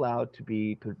freely allowed to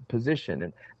be positioned.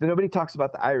 And then nobody talks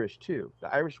about the Irish, too.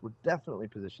 The Irish were definitely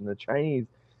positioned. The Chinese,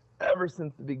 ever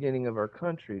since the beginning of our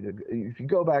country, if you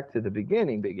go back to the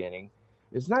beginning,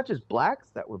 it's not just blacks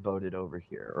that were voted over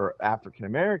here, or African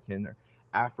American, or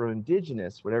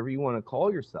Afro-Indigenous, whatever you want to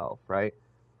call yourself, right?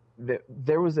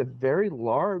 There was a very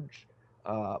large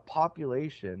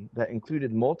population that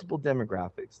included multiple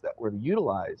demographics that were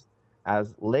utilized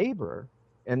as labor,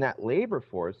 and that labor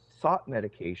force sought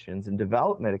medications and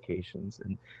developed medications,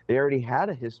 and they already had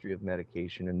a history of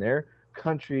medication in their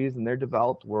countries and their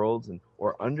developed worlds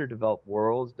or underdeveloped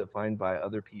worlds defined by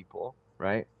other people,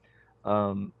 right?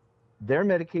 Their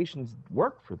medications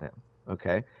work for them,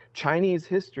 okay? Chinese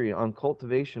history on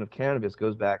cultivation of cannabis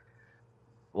goes back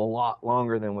a lot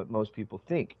longer than what most people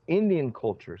think. Indian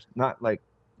cultures, not like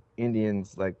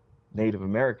Indians like Native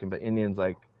American, but Indians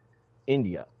like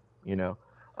India,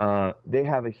 they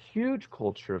have a huge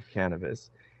culture of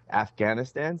cannabis.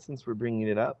 Afghanistan, since we're bringing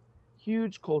it up,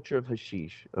 huge culture of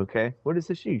hashish, okay? What is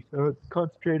hashish? Oh, it's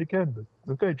concentrated cannabis.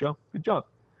 Okay, Joe, good job.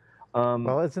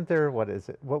 Well, isn't there, what is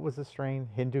it? What was the strain?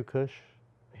 Hindu Kush?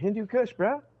 Hindu Kush,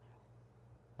 bro.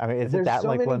 I mean, isn't There's that so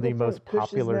like many one of the different most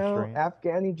popular Kushes now, strains?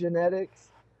 Afghani genetics.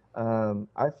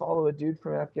 I follow a dude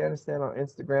from Afghanistan on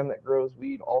Instagram that grows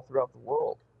weed all throughout the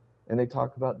world, and they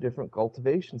talk about different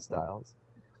cultivation styles.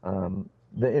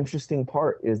 The interesting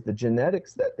part is the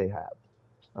genetics that they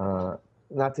have.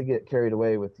 Not to get carried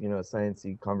away with a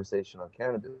sciencey conversation on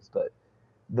cannabis, but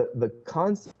the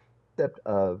concept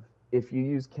of if you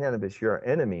use cannabis, you're our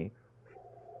enemy,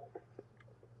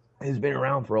 has been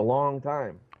around for a long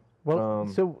time. Well,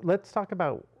 so let's talk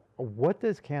about what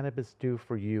does cannabis do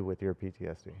for you with your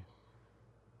PTSD?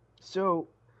 So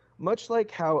much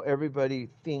like how everybody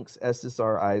thinks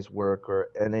SSRIs work, or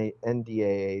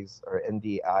NDAs or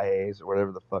NDIAs or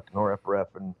whatever the fuck,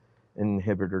 norepinephrine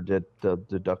inhibitor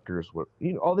deductors,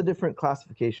 all the different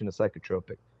classification of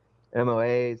psychotropic,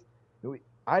 MOAs.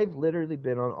 I've literally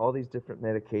been on all these different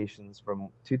medications from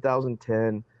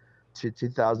 2010 to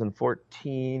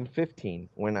 2014, 15,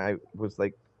 when I was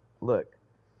like, look,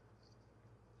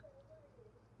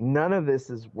 none of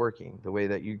this is working the way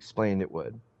that you explained it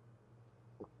would.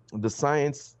 The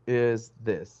science is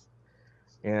this.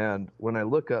 And when I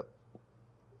look up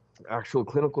actual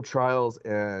clinical trials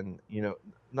and,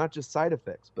 not just side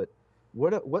effects, but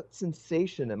what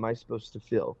sensation am I supposed to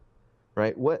feel,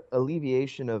 right? What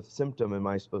alleviation of symptom am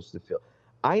I supposed to feel?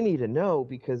 I need to know,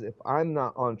 because if I'm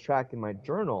not on track in my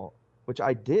journal, which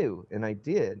I do, and I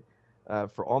did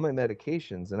for all my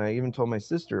medications, and I even told my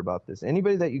sister about this,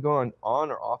 anybody that you go on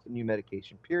or off a new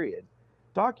medication, period,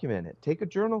 document it. Take a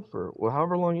journal for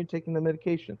however long you're taking the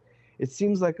medication. It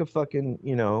seems like a fucking,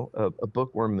 a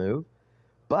bookworm move.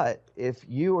 But if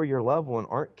you or your loved one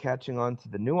aren't catching on to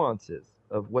the nuances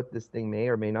of what this thing may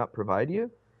or may not provide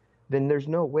you, then there's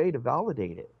no way to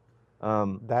validate it.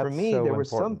 For That's me, so there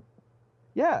was important.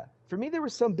 for me, there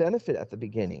was some benefit at the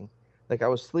beginning. Like I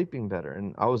was sleeping better,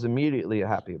 and I was immediately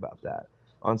happy about that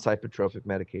on psychotropic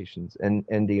medications and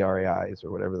NDRIs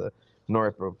or whatever the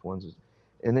norepinephrine ones is.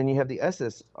 And then you have the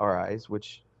SSRIs,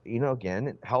 which,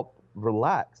 again, help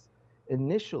relax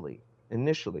initially.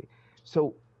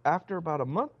 So after about a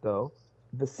month, though,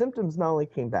 the symptoms not only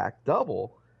came back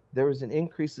double, there was an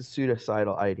increase of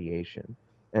suicidal ideation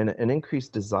and an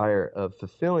increased desire of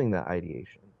fulfilling that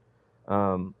ideation.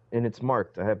 And it's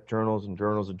marked. I have journals and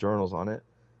journals and journals on it,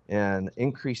 and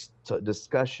increased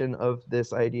discussion of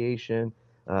this ideation,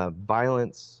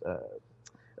 violence.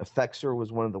 Effexor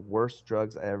was one of the worst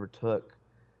drugs I ever took.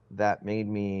 That made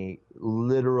me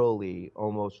literally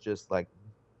almost just like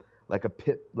a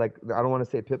pit. Like, I don't want to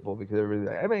say pit bull because everybody's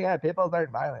like, oh my God, pit bulls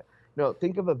aren't violent. No,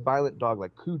 think of a violent dog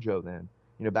like Cujo then.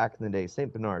 Back in the day,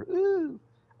 Saint Bernard, ooh,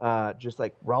 just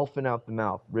like ralphing out the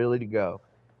mouth, ready to go.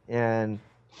 And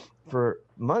for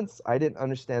months, I didn't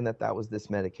understand that was this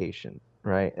medication,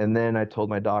 right? And then I told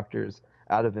my doctors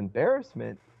out of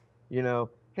embarrassment,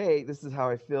 hey, this is how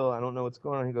I feel. I don't know what's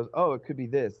going on. He goes, oh, it could be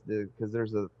this, because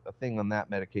there's a thing on that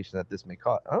medication that this may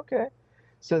cause. Okay.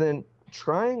 So then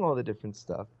trying all the different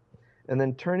stuff and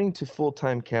then turning to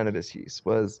full-time cannabis use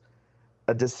was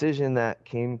a decision that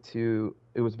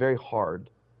it was very hard,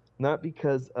 not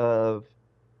because of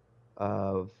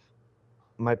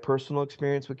my personal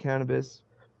experience with cannabis,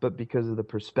 but because of the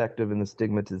perspective and the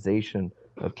stigmatization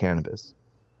of cannabis.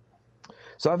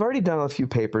 So I've already done a few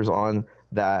papers on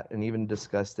that and even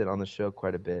discussed it on the show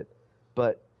quite a bit.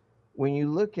 But when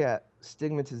you look at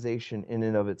stigmatization in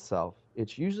and of itself,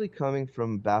 it's usually coming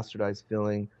from bastardized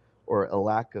feeling or a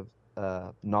lack of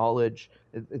knowledge.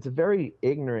 It's a very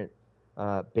ignorant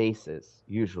basis,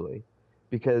 usually,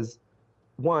 because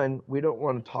one, we don't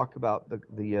want to talk about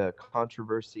the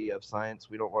controversy of science.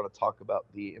 We don't want to talk about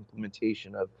the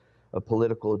implementation of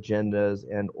political agendas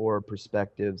and or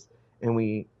perspectives. And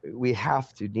we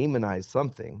have to demonize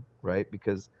something, right?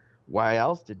 Because why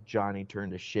else did Johnny turn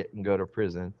to shit and go to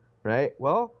prison, right?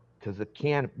 Well, because of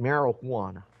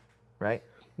marijuana, right?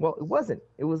 Well, it wasn't.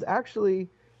 It was actually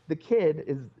the kid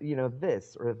is,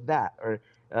 this or that, or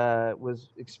was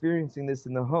experiencing this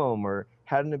in the home, or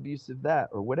had an abusive that,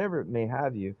 or whatever it may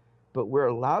have you. But we're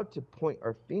allowed to point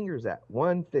our fingers at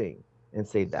one thing and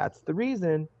say that's the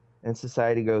reason. And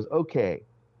society goes, okay,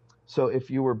 so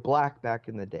if you were black back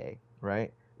in the day,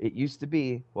 right, it used to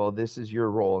be, well, this is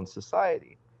your role in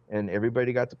society. And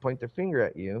everybody got to point their finger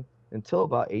at you until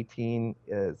about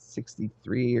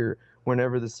 1863 or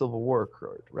whenever the Civil War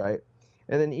occurred, right?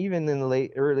 And then even in the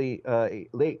late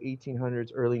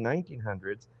 1800s, early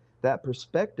 1900s, that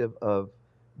perspective of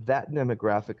that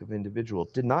demographic of individual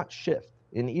did not shift.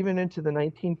 And even into the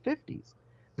 1950s,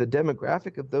 the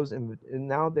demographic of those, and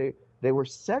now they were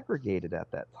segregated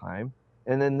at that time,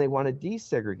 and then they wanted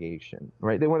desegregation,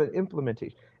 right? They wanted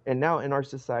implementation. And now in our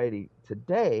society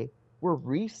today, we're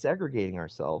resegregating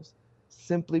ourselves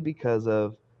simply because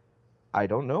of, I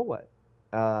don't know what.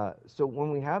 So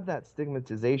when we have that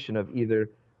stigmatization of either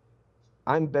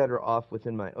I'm better off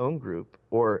within my own group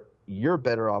or you're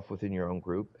better off within your own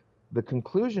group, the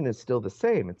conclusion is still the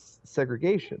same. It's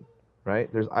segregation,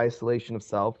 right? There's isolation of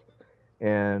self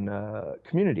and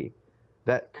community.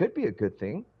 That could be a good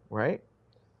thing, right?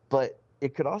 But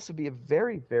it could also be a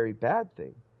very, very bad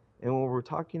thing. And when we're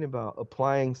talking about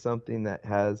applying something that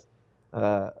has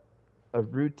a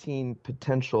routine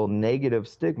potential negative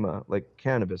stigma like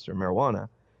cannabis or marijuana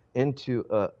into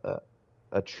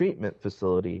a treatment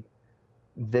facility,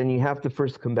 then you have to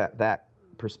first combat that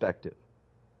perspective,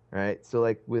 right? So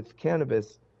like with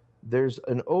cannabis, there's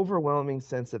an overwhelming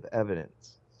sense of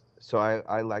evidence. So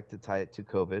I like to tie it to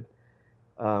COVID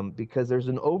because there's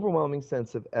an overwhelming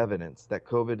sense of evidence that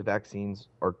COVID vaccines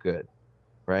are good,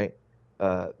 right?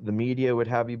 The media would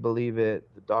have you believe it.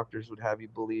 The doctors would have you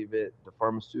believe it. The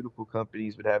pharmaceutical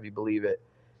companies would have you believe it.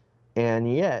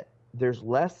 And yet there's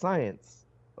less science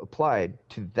applied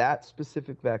to that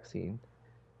specific vaccine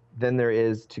than there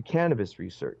is to cannabis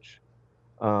research.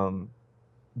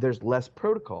 There's less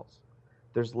protocols.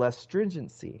 There's less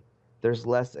stringency. There's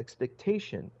less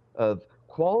expectation of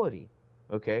quality,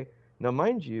 okay? Now,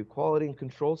 mind you, quality and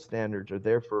control standards are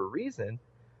there for a reason,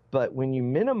 but when you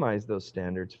minimize those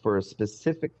standards for a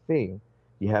specific thing,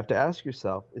 you have to ask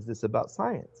yourself, is this about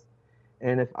science?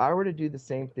 And if I were to do the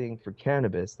same thing for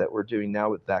cannabis that we're doing now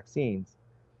with vaccines,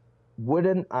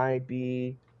 wouldn't I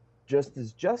be just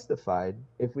as justified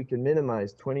if we can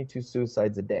minimize 22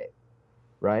 suicides a day,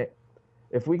 right?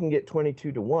 If we can get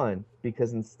 22 to 1,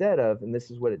 because instead of, and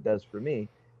this is what it does for me,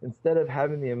 instead of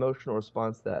having the emotional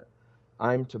response that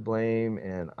I'm to blame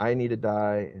and I need to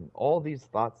die and all these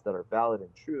thoughts that are valid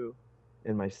and true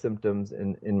in my symptoms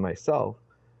and in myself,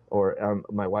 or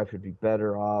my wife would be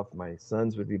better off, my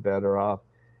sons would be better off,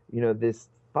 these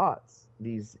thoughts,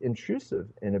 these intrusive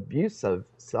and abusive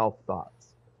self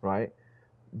thoughts, right?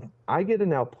 I get to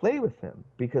now play with him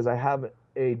because I have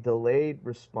a delayed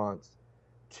response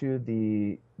to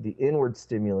the inward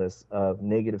stimulus of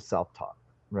negative self-talk,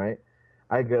 right?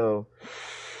 I go,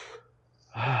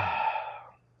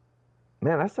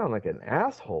 man, I sound like an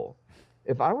asshole.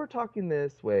 If I were talking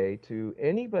this way to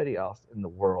anybody else in the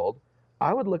world,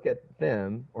 I would look at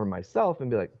them or myself and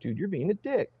be like, dude, you're being a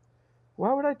dick.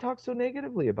 Why would I talk so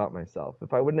negatively about myself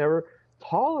if I would never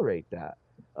tolerate that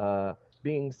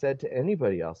being said to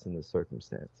anybody else in this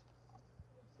circumstance?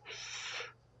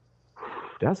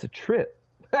 That's a trip.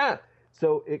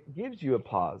 So it gives you a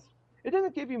pause. It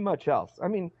doesn't give you much else. I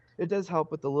mean, it does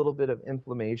help with a little bit of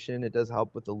inflammation. It does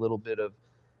help with a little bit of,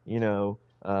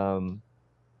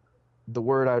 the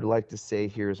word I would like to say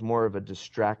here is more of a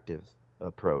distractive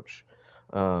approach.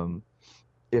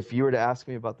 If you were to ask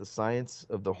me about the science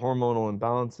of the hormonal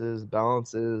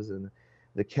balances, and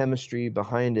the chemistry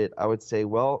behind it, I would say,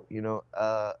 well,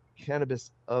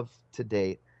 cannabis of to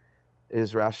date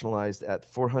is rationalized at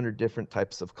 400 different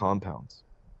types of compounds.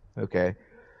 Okay.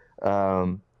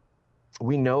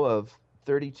 We know of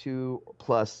 32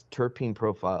 plus terpene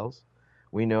profiles.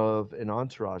 We know of an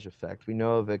entourage effect. We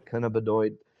know of a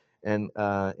cannabinoid and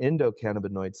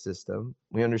endocannabinoid system.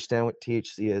 We understand what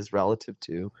THC is relative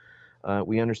to.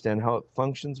 We understand how it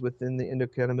functions within the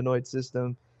endocannabinoid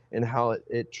system and how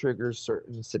it triggers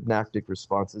certain synaptic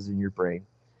responses in your brain.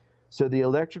 So the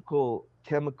electrical,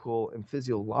 chemical, and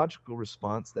physiological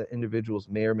response that individuals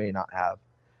may or may not have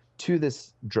to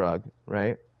this drug,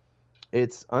 right?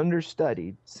 It's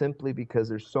understudied simply because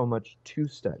there's so much to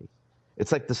study.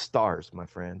 It's like the stars, my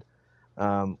friend.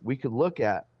 We could look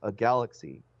at a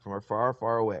galaxy from far,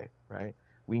 far away, right?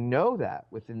 We know that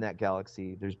within that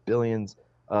galaxy, there's billions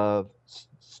of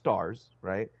stars,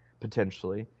 right?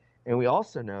 Potentially. And we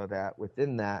also know that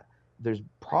within that, there's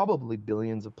probably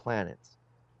billions of planets.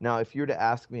 Now, if you were to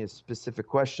ask me a specific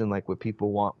question, like what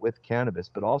people want with cannabis,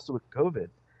 but also with COVID,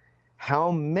 how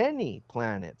many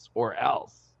planets or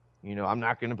else, I'm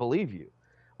not going to believe you.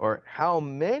 Or how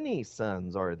many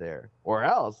suns are there or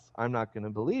else I'm not going to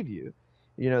believe you.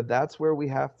 That's where we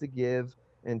have to give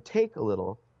and take a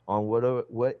little on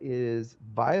what is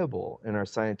viable in our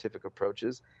scientific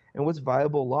approaches and what's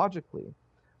viable logically.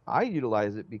 I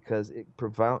utilize it because it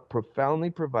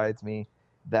profoundly provides me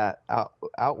that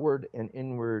outward and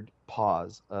inward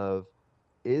pause of,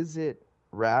 is it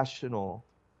rational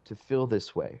to feel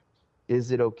this way?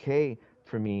 Is it okay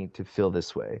for me to feel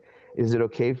this way? Is it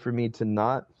okay for me to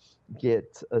not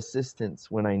get assistance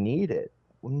when I need it?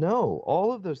 No,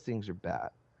 all of those things are bad.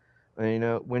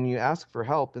 When you ask for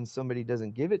help and somebody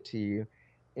doesn't give it to you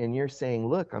and you're saying,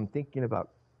 look, I'm thinking about,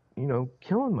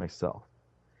 killing myself.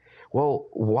 Well,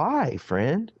 why,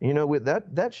 friend? With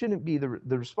that shouldn't be the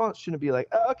response shouldn't be like,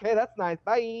 oh, okay, that's nice,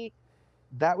 bye.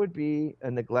 That would be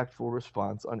a neglectful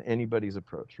response on anybody's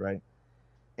approach, right?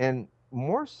 And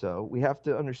more so, we have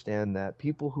to understand that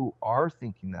people who are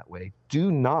thinking that way do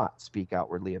not speak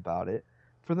outwardly about it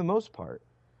for the most part.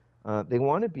 They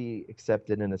want to be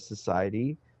accepted in a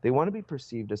society. They want to be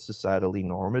perceived as societally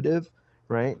normative,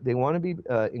 right? They want to be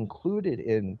included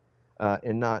in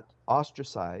and not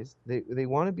ostracized. They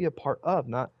want to be a part of,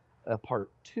 not a part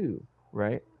to,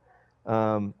 right?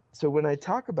 So when I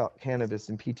talk about cannabis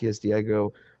and PTSD, I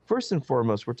go, first and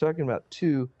foremost, we're talking about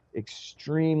two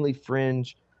extremely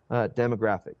fringe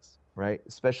demographics, right?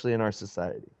 Especially in our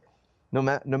society. No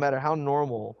matter how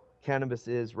normal cannabis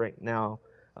is right now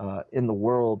in the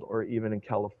world or even in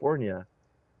California,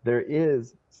 there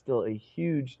is still a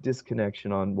huge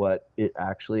disconnection on what it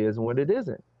actually is and what it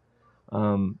isn't.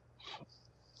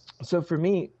 So for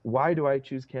me, why do I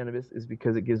choose cannabis is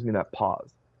because it gives me that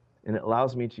pause and it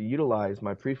allows me to utilize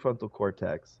my prefrontal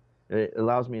cortex. It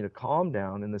allows me to calm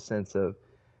down in the sense of,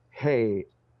 hey,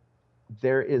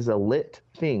 there is a lit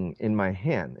thing in my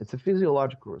hand. It's a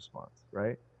physiological response,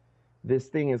 right? This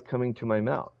thing is coming to my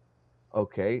mouth.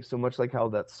 Okay, so much like how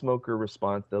that smoker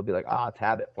response, they'll be like, it's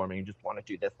habit forming. You just want to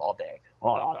do this all day.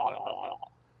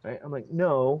 Right? I'm like,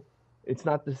 no, it's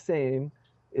not the same.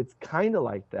 It's kind of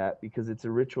like that because it's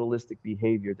a ritualistic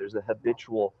behavior. There's a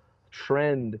habitual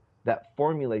trend that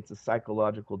formulates a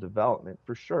psychological development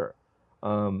for sure.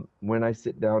 When I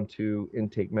sit down to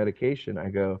intake medication, I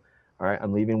go, all right,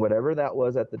 I'm leaving whatever that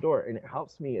was at the door. And it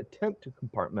helps me attempt to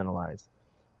compartmentalize.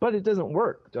 But it doesn't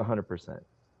work to 100%.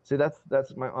 See,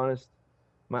 that's my honest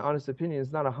my honest opinion,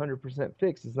 is not 100%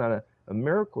 fixed. It's not a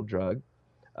miracle drug.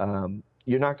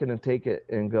 You're not going to take it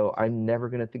and go, I'm never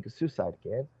going to think of suicide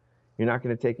again. You're not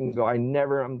going to take it and go, I'm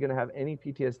going to have any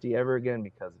PTSD ever again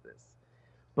because of this.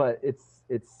 But it's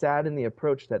sad in the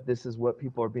approach that this is what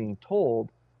people are being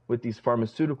told with these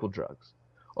pharmaceutical drugs.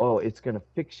 Oh, it's going to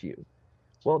fix you.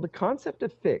 Well, the concept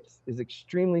of fix is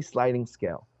extremely sliding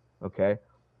scale, okay?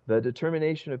 The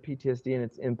determination of PTSD and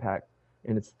its impact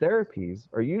and its therapies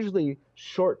are usually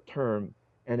short-term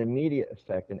and immediate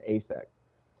effect and affect.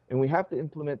 And we have to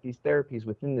implement these therapies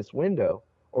within this window,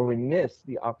 or we miss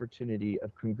the opportunity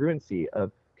of congruency,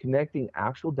 of connecting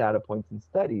actual data points and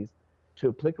studies to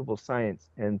applicable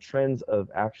science and trends of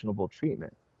actionable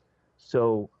treatment.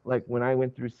 So like when I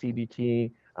went through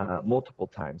CBT multiple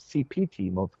times,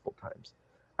 CPT multiple times,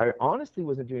 I honestly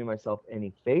wasn't doing myself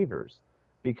any favors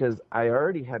because I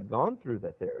already had gone through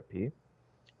the therapy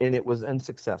and it was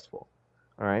unsuccessful.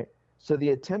 All right. So the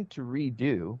attempt to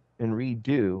redo and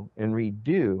redo and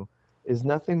redo is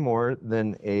nothing more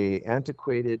than a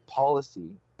antiquated policy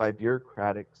by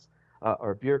bureaucratic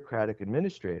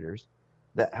administrators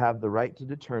that have the right to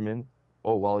determine,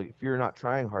 oh, well, if you're not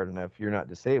trying hard enough, you're not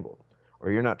disabled,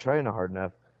 or you're not trying hard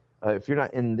enough, if you're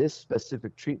not in this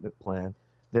specific treatment plan,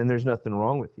 then there's nothing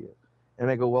wrong with you. And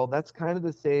I go, well, that's kind of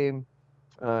the same,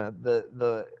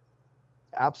 the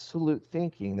absolute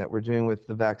thinking that we're doing with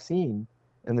the vaccine,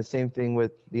 and the same thing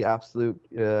with the absolute,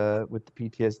 with the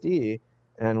PTSD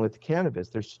and with the cannabis.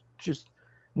 There's just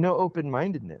no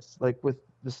open-mindedness. Like with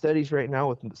the studies right now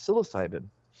with psilocybin,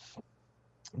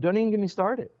 don't even get me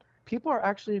started. People are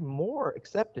actually more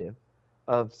accepting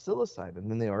of psilocybin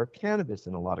than they are of cannabis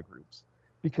in a lot of groups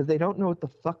because they don't know what the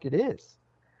fuck it is.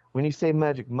 When you say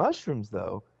magic mushrooms,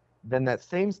 though, then that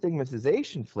same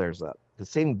stigmatization flares up. The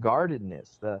same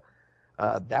guardedness,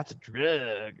 that's a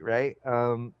drug, right,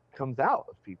 comes out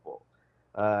of people.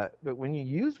 But when you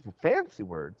use fancy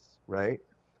words, right,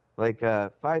 like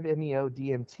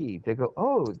 5-MeO-DMT, they go,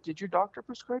 oh, did your doctor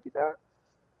prescribe you that?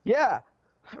 Yeah,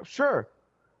 sure.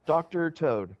 Dr.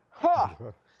 Toad. Ha!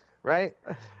 Right?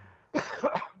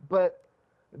 But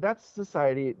that's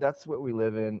society. That's what we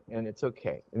live in, and it's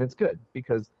okay. And it's good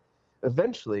because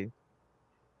eventually,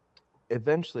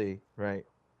 right,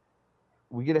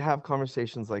 we get to have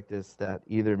conversations like this that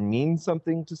either mean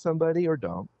something to somebody or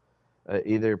don't,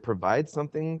 either provide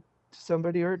something to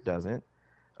somebody or it doesn't.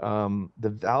 The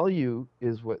value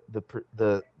is what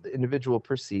the individual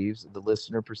perceives, the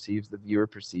listener perceives, the viewer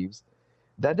perceives.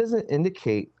 That doesn't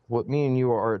indicate what me and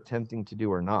you are attempting to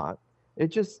do or not. It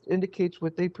just indicates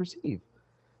what they perceive.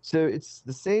 So it's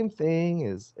the same thing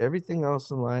as everything else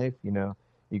in life. You know,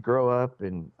 you grow up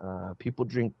and people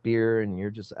drink beer and you're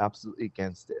just absolutely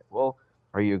against it. Well,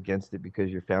 are you against it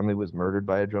because your family was murdered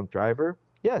by a drunk driver?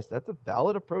 Yes, that's a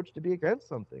valid approach to be against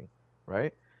something,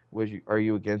 right? Are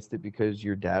you against it because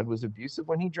your dad was abusive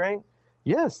when he drank?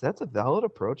 Yes, that's a valid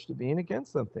approach to being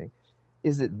against something.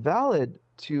 Is it valid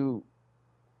to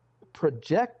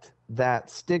project that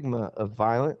stigma of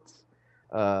violence,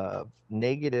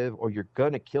 negative, or you're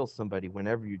gonna kill somebody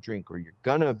whenever you drink, or you're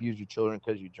gonna abuse your children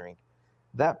because you drink?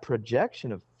 That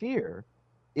projection of fear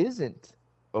isn't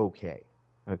okay.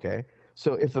 Okay,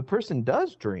 so if a person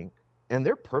does drink and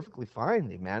they're perfectly fine,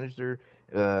 they manage their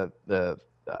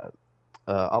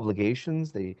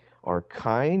obligations, they are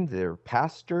kind, they're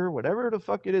pastor, whatever the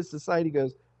fuck it is, society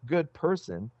goes, good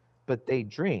person, but they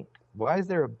drink. Why is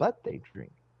there a but they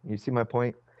drink? You see my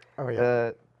point? Oh,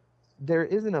 yeah. There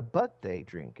isn't a but they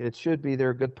drink. It should be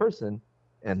they're a good person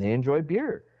and they enjoy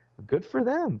beer. Good for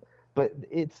them. But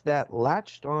it's that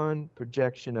latched on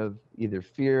projection of either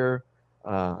fear,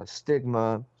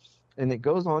 stigma, and it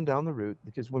goes on down the route,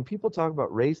 because when people talk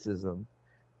about racism,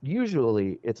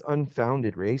 usually it's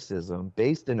unfounded racism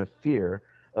based in a fear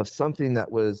of something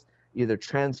that was either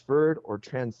transferred or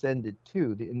transcended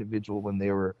to the individual when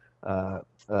they were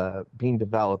being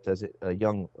developed as a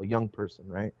young person,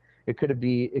 right? It could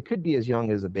be as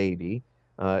young as a baby.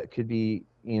 It could be,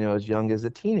 as young as a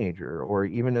teenager, or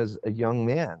even as a young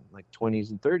man, like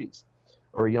 20s and 30s,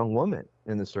 or a young woman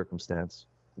in the circumstance.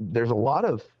 There's a lot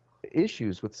of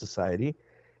issues with society,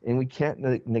 and we can't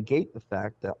negate the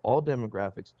fact that all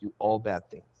demographics do all bad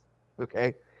things.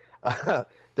 Okay,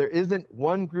 there isn't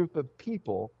one group of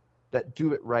people that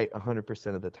do it right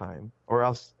 100% of the time, or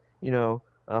else,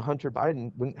 Hunter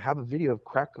Biden wouldn't have a video of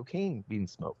crack cocaine being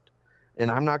smoked. And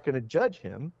I'm not going to judge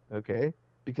him, okay,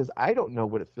 because I don't know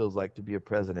what it feels like to be a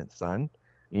president's son,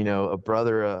 a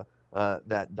brother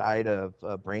that died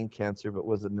of brain cancer but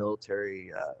was a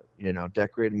military,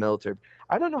 decorated military.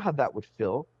 I don't know how that would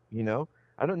feel,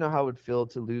 I don't know how it would feel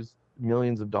to lose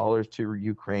millions of dollars to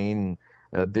Ukraine,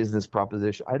 a business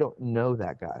proposition. I don't know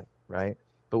that guy, right?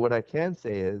 But what I can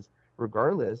say is,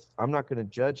 regardless, I'm not going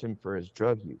to judge him for his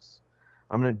drug use.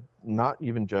 I'm going to not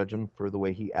even judge him for the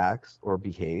way he acts or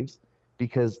behaves,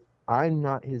 because I'm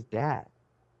not his dad.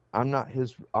 I'm not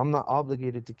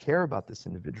obligated to care about this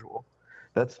individual.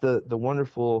 That's the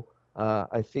wonderful,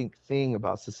 I think, thing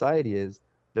about society is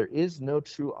there is no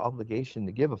true obligation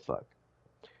to give a fuck.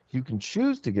 You can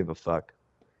choose to give a fuck,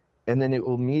 and then it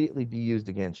will immediately be used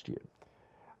against you.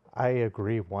 I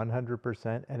agree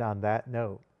 100%. And on that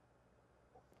note,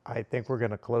 I think we're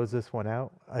going to close this one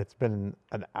out. It's been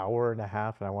an hour and a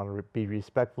half, and I want to be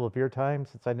respectful of your time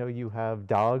since I know you have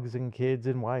dogs and kids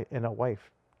and a wife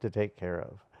to take care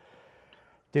of.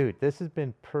 Dude, this has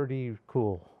been pretty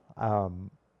cool.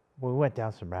 We went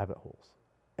down some rabbit holes,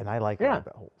 and I like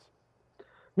rabbit holes.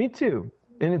 Me too.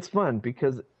 And it's fun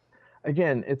because,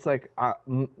 again, it's like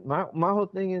my whole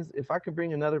thing is, if I could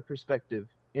bring another perspective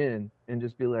in and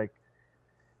just be like,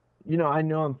 I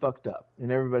know I'm fucked up, and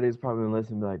everybody's probably gonna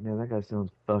listen and be like, man, that guy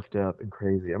sounds fucked up and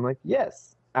crazy. I'm like,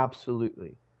 yes,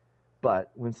 absolutely.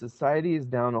 But when society is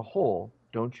down a hole,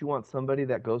 don't you want somebody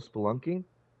that goes spelunking?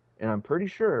 And I'm pretty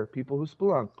sure people who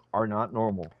spelunk are not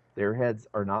normal. Their heads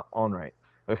are not on right.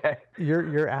 Okay.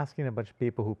 You're asking a bunch of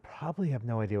people who probably have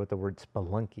no idea what the word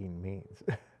spelunking means.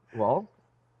 Well,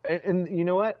 and you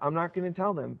know what? I'm not going to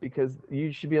tell them, because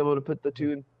you should be able to put the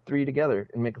 2 and 3 together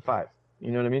and make a 5.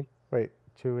 You know what I mean? Wait,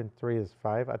 2 and 3 is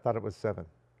 5? I thought it was 7.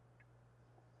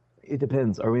 It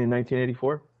depends. Are we in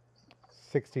 1984?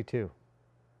 62.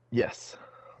 Yes.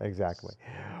 Exactly.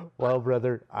 Well,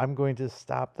 brother, I'm going to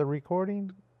stop the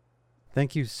recording.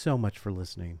 Thank you so much for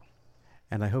listening,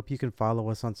 and I hope you can follow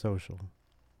us on social.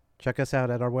 Check us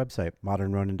out at our website,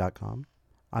 modernronin.com,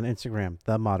 on Instagram,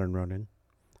 The Modern Ronin,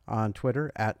 on Twitter,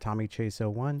 at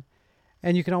TommyChase01,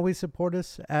 and you can always support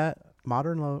us at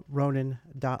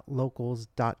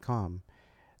modernronin.locals.com.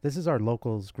 This is our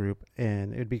locals group,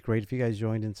 and it'd be great if you guys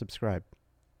joined and subscribed.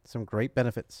 Some great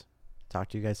benefits. Talk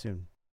to you guys soon.